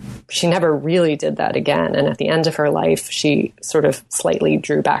 she never really did that again. And at the end of her life, she sort of slightly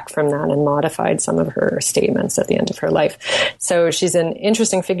drew back from that and modified some of her statements at the end of her life. So she's an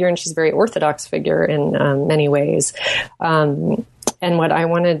interesting figure, and she's a very orthodox figure in many ways. And what I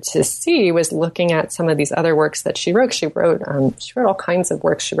wanted to see was looking at some of these other works that she wrote. She wrote all kinds of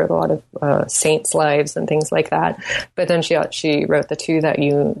works. She wrote a lot of saints' lives and things like that. But then she wrote the two that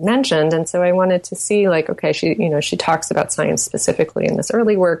you mentioned. And so I wanted to see, she talks about science specifically in this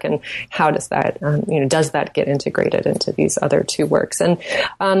early work, and how does that, does that get integrated into these other two works? And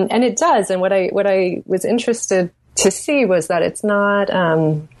it does. And what I was interested to see was that it's not.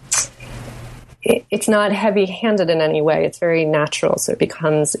 It's not heavy-handed in any way. It's very natural. So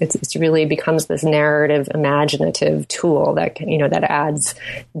it really becomes this narrative, imaginative tool that that adds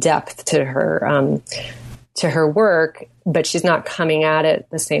depth to her work. But she's not coming at it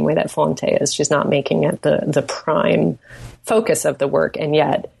the same way that Fonte is. She's not making it the prime focus of the work, and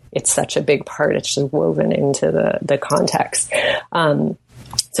yet it's such a big part. It's just woven into the context.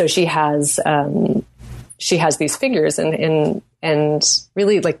 So she has these figures and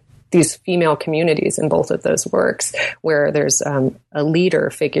really these female communities in both of those works, where there's a leader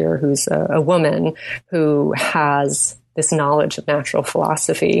figure who's a woman who has this knowledge of natural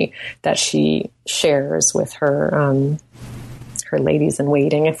philosophy that she shares with her ladies in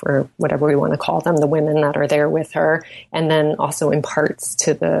waiting, or whatever we want to call them, the women that are there with her, and then also imparts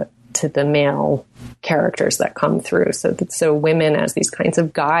to the male characters that come through. So women as these kinds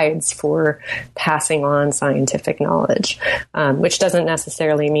of guides for passing on scientific knowledge, which doesn't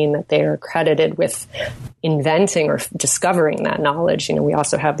necessarily mean that they are credited with inventing or discovering that knowledge. We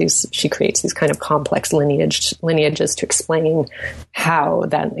also have she creates these kind of complex lineages to explain how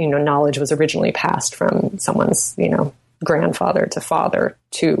that, knowledge was originally passed from someone's, grandfather to father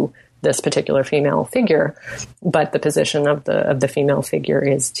to this particular female figure. But the position of the female figure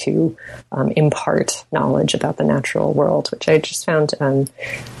is to impart knowledge about the natural world, which I just found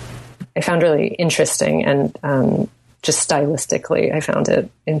really interesting, and just stylistically, I found it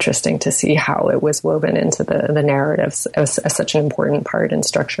interesting to see how it was woven into the narratives as such an important part in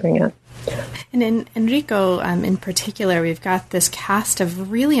structuring it. And in Enrico, in particular, we've got this cast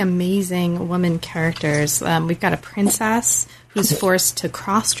of really amazing woman characters. We've got a princess who's forced to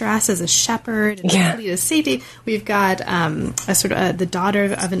cross-dress as a shepherd and flee to safety. We've got a sort of the daughter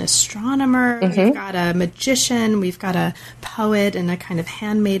of an astronomer. We've got a magician. We've got a poet and a kind of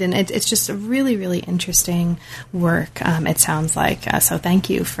handmaiden. It's just a really, really interesting work, it sounds like. So thank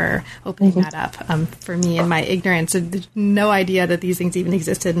you for opening that up for me and my ignorance. No idea that these things even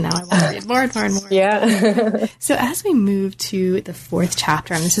existed, and now I want to read more and more and more. Yeah. So as we move to the fourth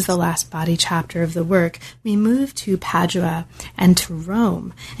chapter, and this is the last body chapter of the work, we move to Padua and to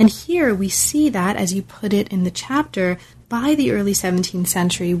Rome. And here we see that, as you put it in the chapter, by the early 17th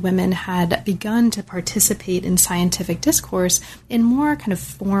century, women had begun to participate in scientific discourse in more kind of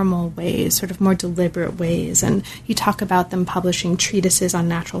formal ways, sort of more deliberate ways. And you talk about them publishing treatises on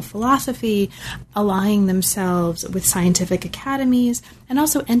natural philosophy, allying themselves with scientific academies, and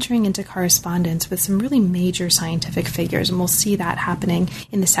also entering into correspondence with some really major scientific figures. And we'll see that happening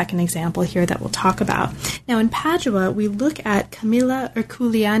in the second example here that we'll talk about. Now, in Padua, we look at Camilla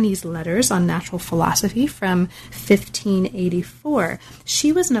Erculiani's letters on natural philosophy from 1584.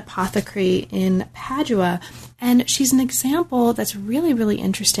 She was an apothecary in Padua, and she's an example that's really, really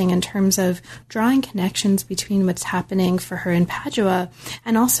interesting in terms of drawing connections between what's happening for her in Padua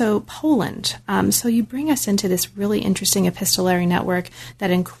and also Poland. So you bring us into this really interesting epistolary network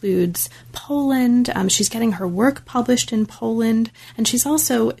that includes Poland. She's getting her work published in Poland, and she's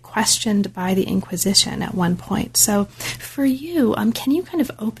also questioned by the Inquisition at one point. So for you, can you kind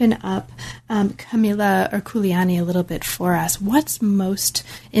of open up Camilla Erculiani a little bit for us? What's most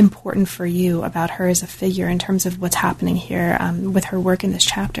important for you about her as a figure in terms of what's happening here with her work in this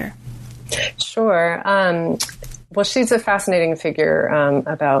chapter? Sure. Well, she's a fascinating figure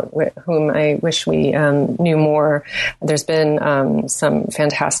about whom I wish we knew more. There's been some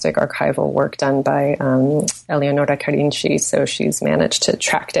fantastic archival work done by Eleonora Carinci, so she's managed to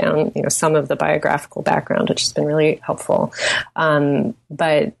track down, some of the biographical background, which has been really helpful.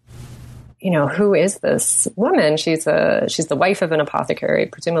 But who is this woman? She's the wife of an apothecary,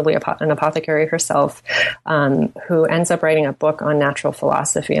 presumably an apothecary herself, who ends up writing a book on natural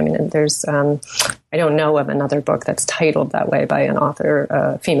philosophy. I mean, there's, I don't know of another book that's titled that way by an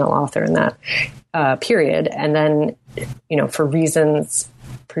author, female author in that period. And then, for reasons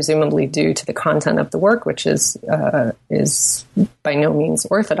presumably due to the content of the work, which is by no means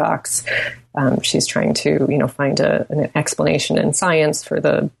orthodox. She's trying to, find an explanation in science for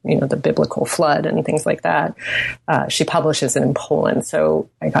the biblical flood and things like that. She publishes it in Poland. So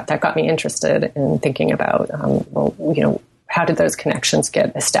that got me interested in thinking about, how did those connections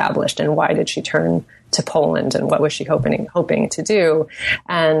get established, and why did she turn to Poland, and what was she hoping to do?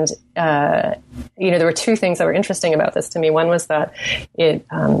 And, there were two things that were interesting about this to me. One was that it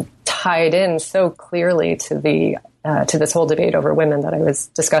tied in so clearly to this whole debate over women that I was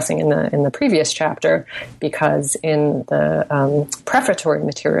discussing in the previous chapter, because in the prefatory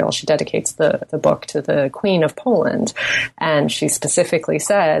material, she dedicates the book to the Queen of Poland. And she specifically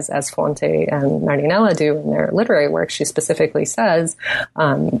says, as Fonte and Marinella do in their literary work, she specifically says,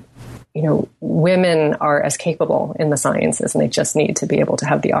 women are as capable in the sciences, and they just need to be able to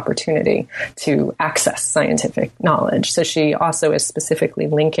have the opportunity to access scientific knowledge. So she also is specifically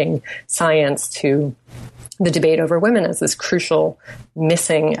linking science to the debate over women as this crucial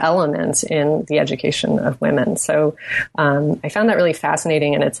missing element in the education of women. So I found that really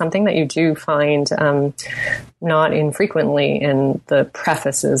fascinating, and it's something that you do find not infrequently in the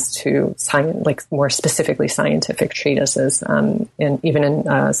prefaces to science, like more specifically scientific treatises, and even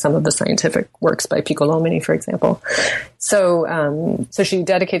in some of the scientific works by Piccolomini, for example. So she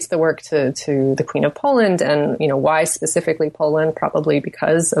dedicates the work to the Queen of Poland, and why specifically Poland? Probably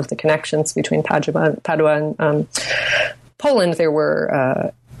because of the connections between Padua and Poland. There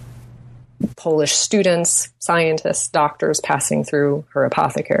were Polish students, scientists, doctors passing through her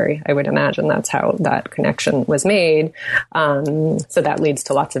apothecary. I would imagine that's how that connection was made. So that leads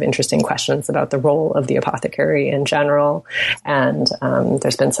to lots of interesting questions about the role of the apothecary in general. And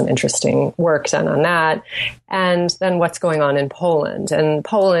there's been some interesting work done on that. And then what's going on in Poland? And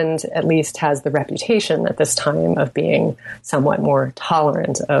Poland at least has the reputation at this time of being somewhat more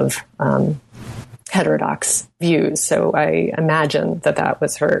tolerant of heterodox views. So I imagine that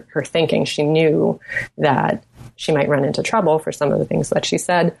was her thinking. She knew that she might run into trouble for some of the things that she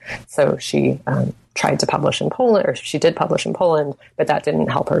said. So she tried to publish in Poland, or she did publish in Poland, but that didn't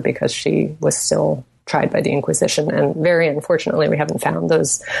help her because she was still tried by the Inquisition. And very unfortunately, we haven't found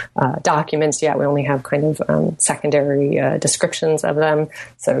those documents yet. We only have kind of secondary descriptions of them.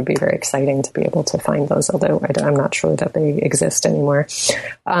 So it would be very exciting to be able to find those, although I'm not sure that they exist anymore.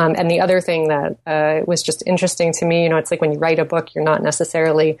 And the other thing that was just interesting to me, it's like when you write a book, you're not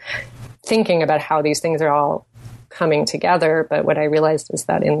necessarily thinking about how these things are all coming together. But what I realized is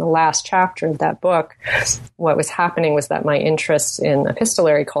that in the last chapter of that book, what was happening was that my interests in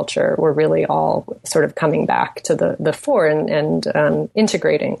epistolary culture were really all sort of coming back to the fore and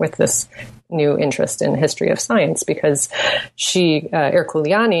integrating with this new interest in history of science, because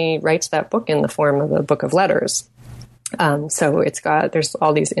Ercolani writes that book in the form of a book of letters. So there's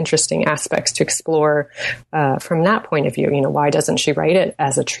all these interesting aspects to explore from that point of view. Why doesn't she write it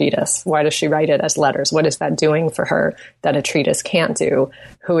as a treatise? Why does she write it as letters? What is that doing for her that a treatise can't do?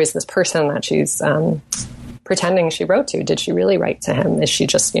 Who is this person that she's pretending she wrote to? Did she really write to him? Is she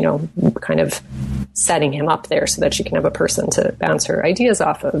just, kind of setting him up there so that she can have a person to bounce her ideas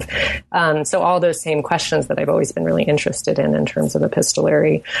off of? So all those same questions that I've always been really interested in terms of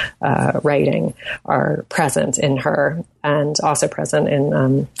epistolary writing are present in her, and also present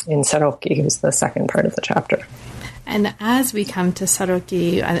in Saroki, who's the second part of the chapter. And as we come to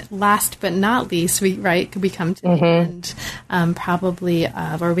Saroki, last but not least, we come to the end,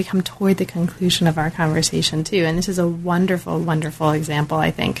 or we come toward the conclusion of our conversation too. And this is a wonderful, wonderful example,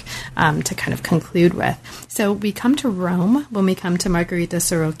 I think, to kind of conclude with. So we come to Rome when we come to Margherita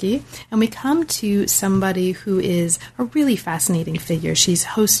Saroki, and we come to somebody who is a really fascinating figure. She's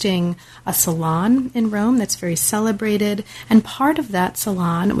hosting a salon in Rome that's very celebrated, and part of that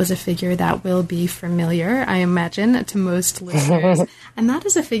salon was a figure that will be familiar, I imagine, to most listeners, and that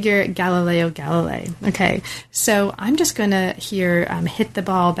is a figure, Galileo Galilei. Okay, so I'm just going to hit the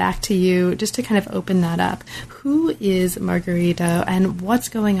ball back to you just to kind of open that up. Who is Margherita, and what's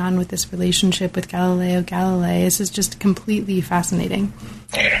going on with this relationship with Galileo Galilei? This is just completely fascinating.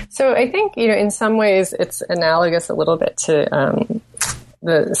 So I think, in some ways it's analogous a little bit to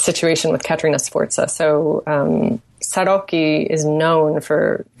the situation with Caterina Sforza. So Saroki is known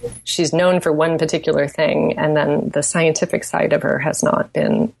for one particular thing, and then the scientific side of her has not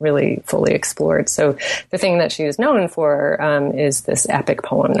been really fully explored. So the thing that she is known for is this epic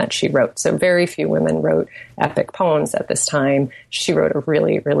poem that she wrote. So very few women wrote epic poems at this time. She wrote a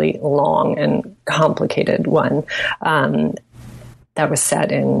really, really long and complicated one that was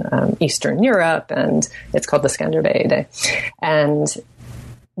set in Eastern Europe, and it's called the Scanderbege. And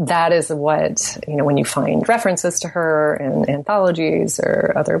that is what, when you find references to her in anthologies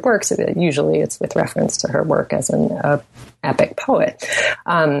or other works, usually it's with reference to her work as an epic poet.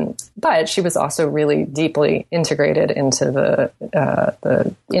 But she was also really deeply integrated into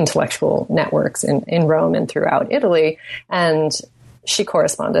the intellectual networks in Rome and throughout Italy. And she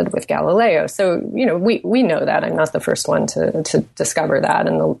corresponded with Galileo. So, we know that. I'm not the first one to discover that.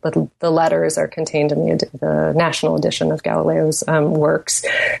 And the letters are contained in the national edition of Galileo's works.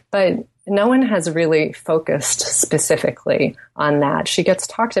 But no one has really focused specifically on that. She gets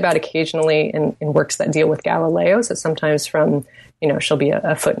talked about occasionally in works that deal with Galileo. So sometimes she'll be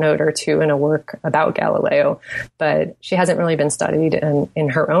a footnote or two in a work about Galileo, but she hasn't really been studied in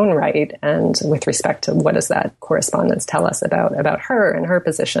her own right. And with respect to what does that correspondence tell us about her and her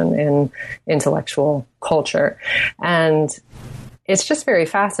position in intellectual culture. And it's just very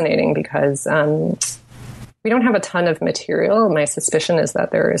fascinating because we don't have a ton of material. My suspicion is that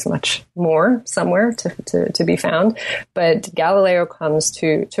there is much more somewhere to be found. But Galileo comes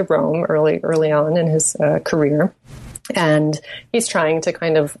to Rome early on in his career. And he's trying to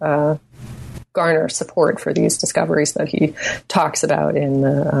kind of garner support for these discoveries that he talks about in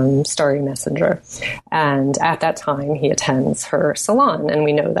the Starry Messenger. And at that time, he attends her salon. And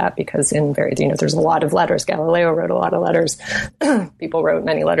we know that because there's a lot of letters. Galileo wrote a lot of letters. People wrote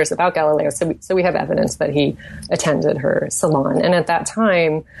many letters about Galileo. So we have evidence that he attended her salon. And at that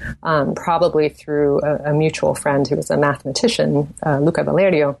time, probably through a mutual friend who was a mathematician, Luca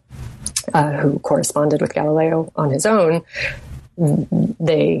Valerio, who corresponded with Galileo on his own,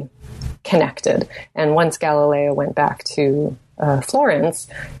 they connected. And once Galileo went back to Florence,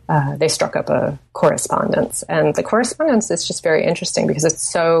 they struck up a correspondence. And the correspondence is just very interesting because it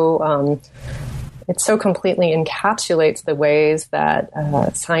so completely encapsulates the ways that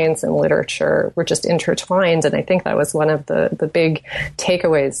science and literature were just intertwined. And I think that was one of the big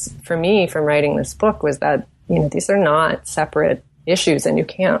takeaways for me from writing this book was that, these are not separate issues, and you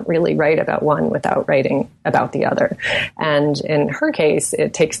can't really write about one without writing about the other. And in her case,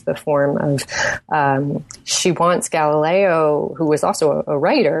 it takes the form of she wants Galileo, who was also a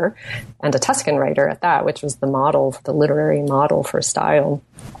writer and a Tuscan writer at that, which was the literary model for style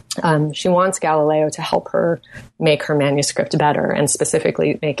she wants Galileo to help her make her manuscript better and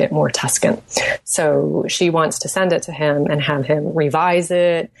specifically make it more Tuscan. So she wants to send it to him and have him revise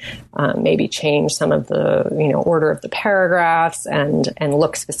it, maybe change some of the, order of the paragraphs and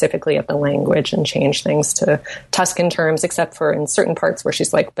look specifically at the language and change things to Tuscan terms, except for in certain parts where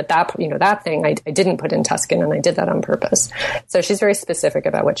she's like, but that, that thing I didn't put in Tuscan and I did that on purpose. So she's very specific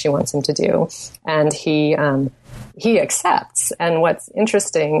about what she wants him to do. And he accepts. And what's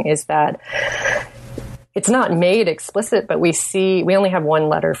interesting is that it's not made explicit, but we only have one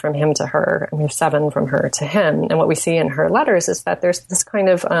letter from him to her, and we have 7 from her to him. And what we see in her letters is that there's this kind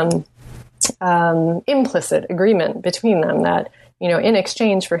of implicit agreement between them that, in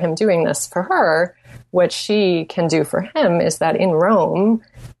exchange for him doing this for her, what she can do for him is that in Rome,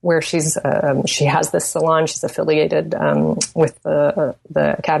 where she has this salon, she's affiliated with the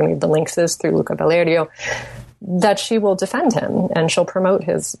Academy of the Lynxes through Luca Valerio, that she will defend him and she'll promote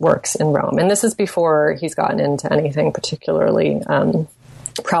his works in Rome. And this is before he's gotten into anything particularly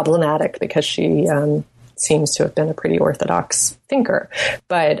problematic, because she seems to have been a pretty orthodox thinker.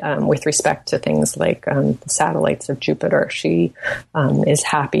 But with respect to things like the satellites of Jupiter, she is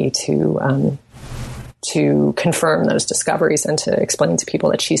happy to confirm those discoveries and to explain to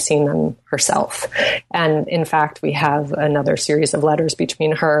people that she's seen them herself. And in fact, we have another series of letters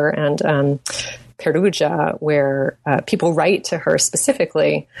between her and Perugia, where people write to her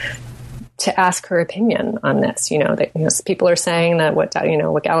specifically to ask her opinion on this. People are saying that what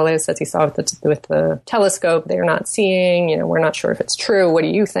Galileo says he saw with the telescope, they're not seeing. We're not sure if it's true. What do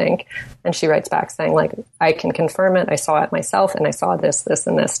you think? And she writes back saying, like, I can confirm it. I saw it myself, and I saw this,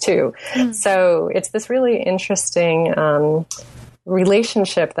 and this too. Mm. So it's this really interesting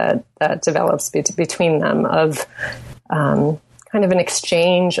relationship that develops between them of kind of an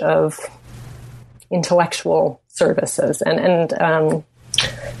exchange of intellectual services. And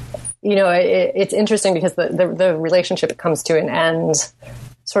it's interesting because the relationship comes to an end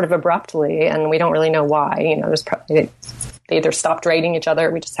sort of abruptly, and we don't really know why. There's probably, they either stopped writing each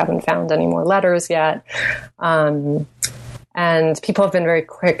other, we just haven't found any more letters yet. And people have been very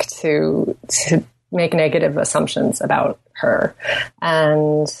quick to make negative assumptions about her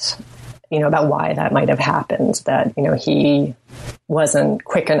and, about why that might have happened, that, he wasn't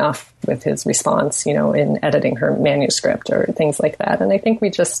quick enough with his response, in editing her manuscript or things like that. And I think we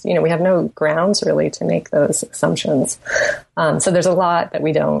just, we have no grounds really to make those assumptions. So there's a lot that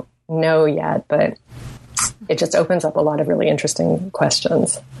we don't know yet, but it just opens up a lot of really interesting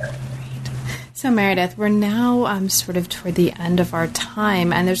questions. So Meredith, we're now sort of toward the end of our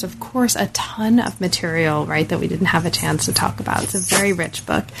time, and there's of course a ton of material, right, that we didn't have a chance to talk about. It's a very rich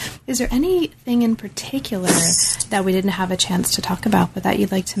book. Is there anything in particular that we didn't have a chance to talk about, but that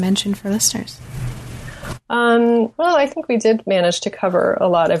you'd like to mention for listeners? Well, I think we did manage to cover a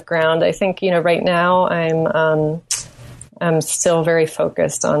lot of ground. I think, right now I'm still very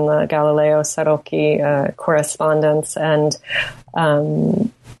focused on the Galileo Sarocchi correspondence, and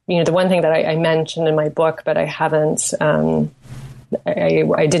the one thing that I mentioned in my book, but I haven't, I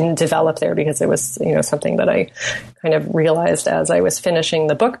didn't develop there because it was, something that I kind of realized as I was finishing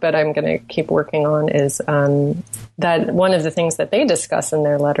the book, but I'm going to keep working on, is that one of the things that they discuss in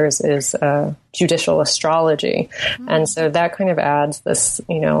their letters is judicial astrology. Mm-hmm. And so that kind of adds this,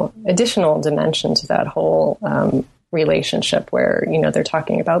 additional dimension to that whole relationship where, they're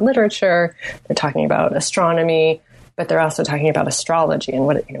talking about literature, they're talking about astronomy, but they're also talking about astrology and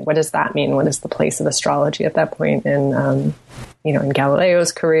what does that mean? What is the place of astrology at that point in in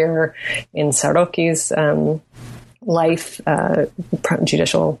Galileo's career, in Sarocchi's life?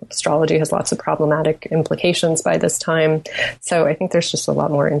 Judicial astrology has lots of problematic implications by this time, so I think there's just a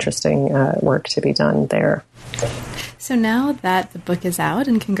lot more interesting work to be done there. So now that the book is out,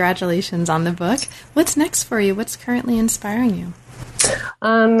 and congratulations on the book, what's next for you? What's currently inspiring you?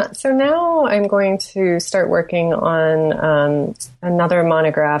 So now I'm going to start working on another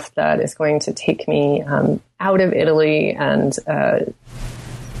monograph that is going to take me out of Italy, and I'm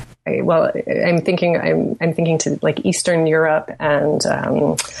thinking to like Eastern Europe and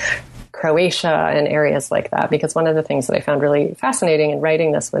Croatia and areas like that, because one of the things that I found really fascinating in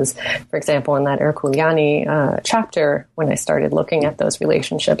writing this was, for example, in that Erculiani chapter, when I started looking at those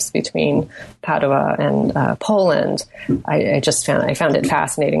relationships between Padua and Poland, I found it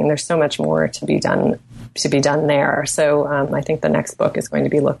fascinating, and there's so much more to be done there. So I think the next book is going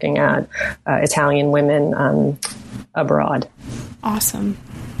to be looking at Italian women abroad. Awesome.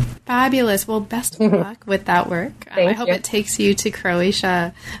 Fabulous. Well, best of luck with that work. I hope it takes you to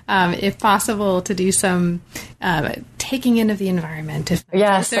Croatia, if possible, to do some taking in of the environment.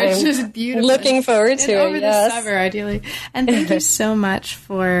 Yes, it's just beautiful. Looking forward to it. Over the summer, ideally. And thank you so much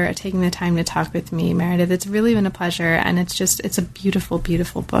for taking the time to talk with me, Meredith. It's really been a pleasure, and it's a beautiful,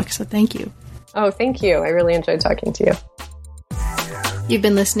 beautiful book. So thank you. Oh, thank you. I really enjoyed talking to you. You've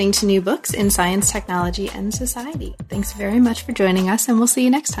been listening to New Books in Science, Technology, and Society. Thanks very much for joining us, and we'll see you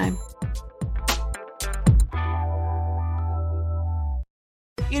next time.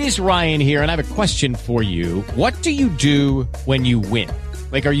 It is Ryan here, and I have a question for you. What do you do when you win?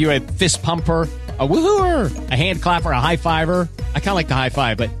 Like, are you a fist pumper, a woohooer, a hand clapper, a high fiver? I kind of like the high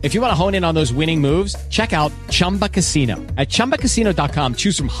five, but if you want to hone in on those winning moves, check out Chumba Casino. At ChumbaCasino.com,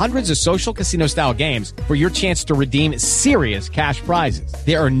 choose from hundreds of social casino-style games for your chance to redeem serious cash prizes.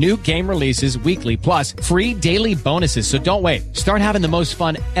 There are new game releases weekly, plus free daily bonuses, so don't wait. Start having the most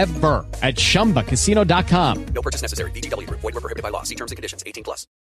fun ever at ChumbaCasino.com. No purchase necessary. VGW Group. Void where prohibited by law. See terms and conditions. 18+.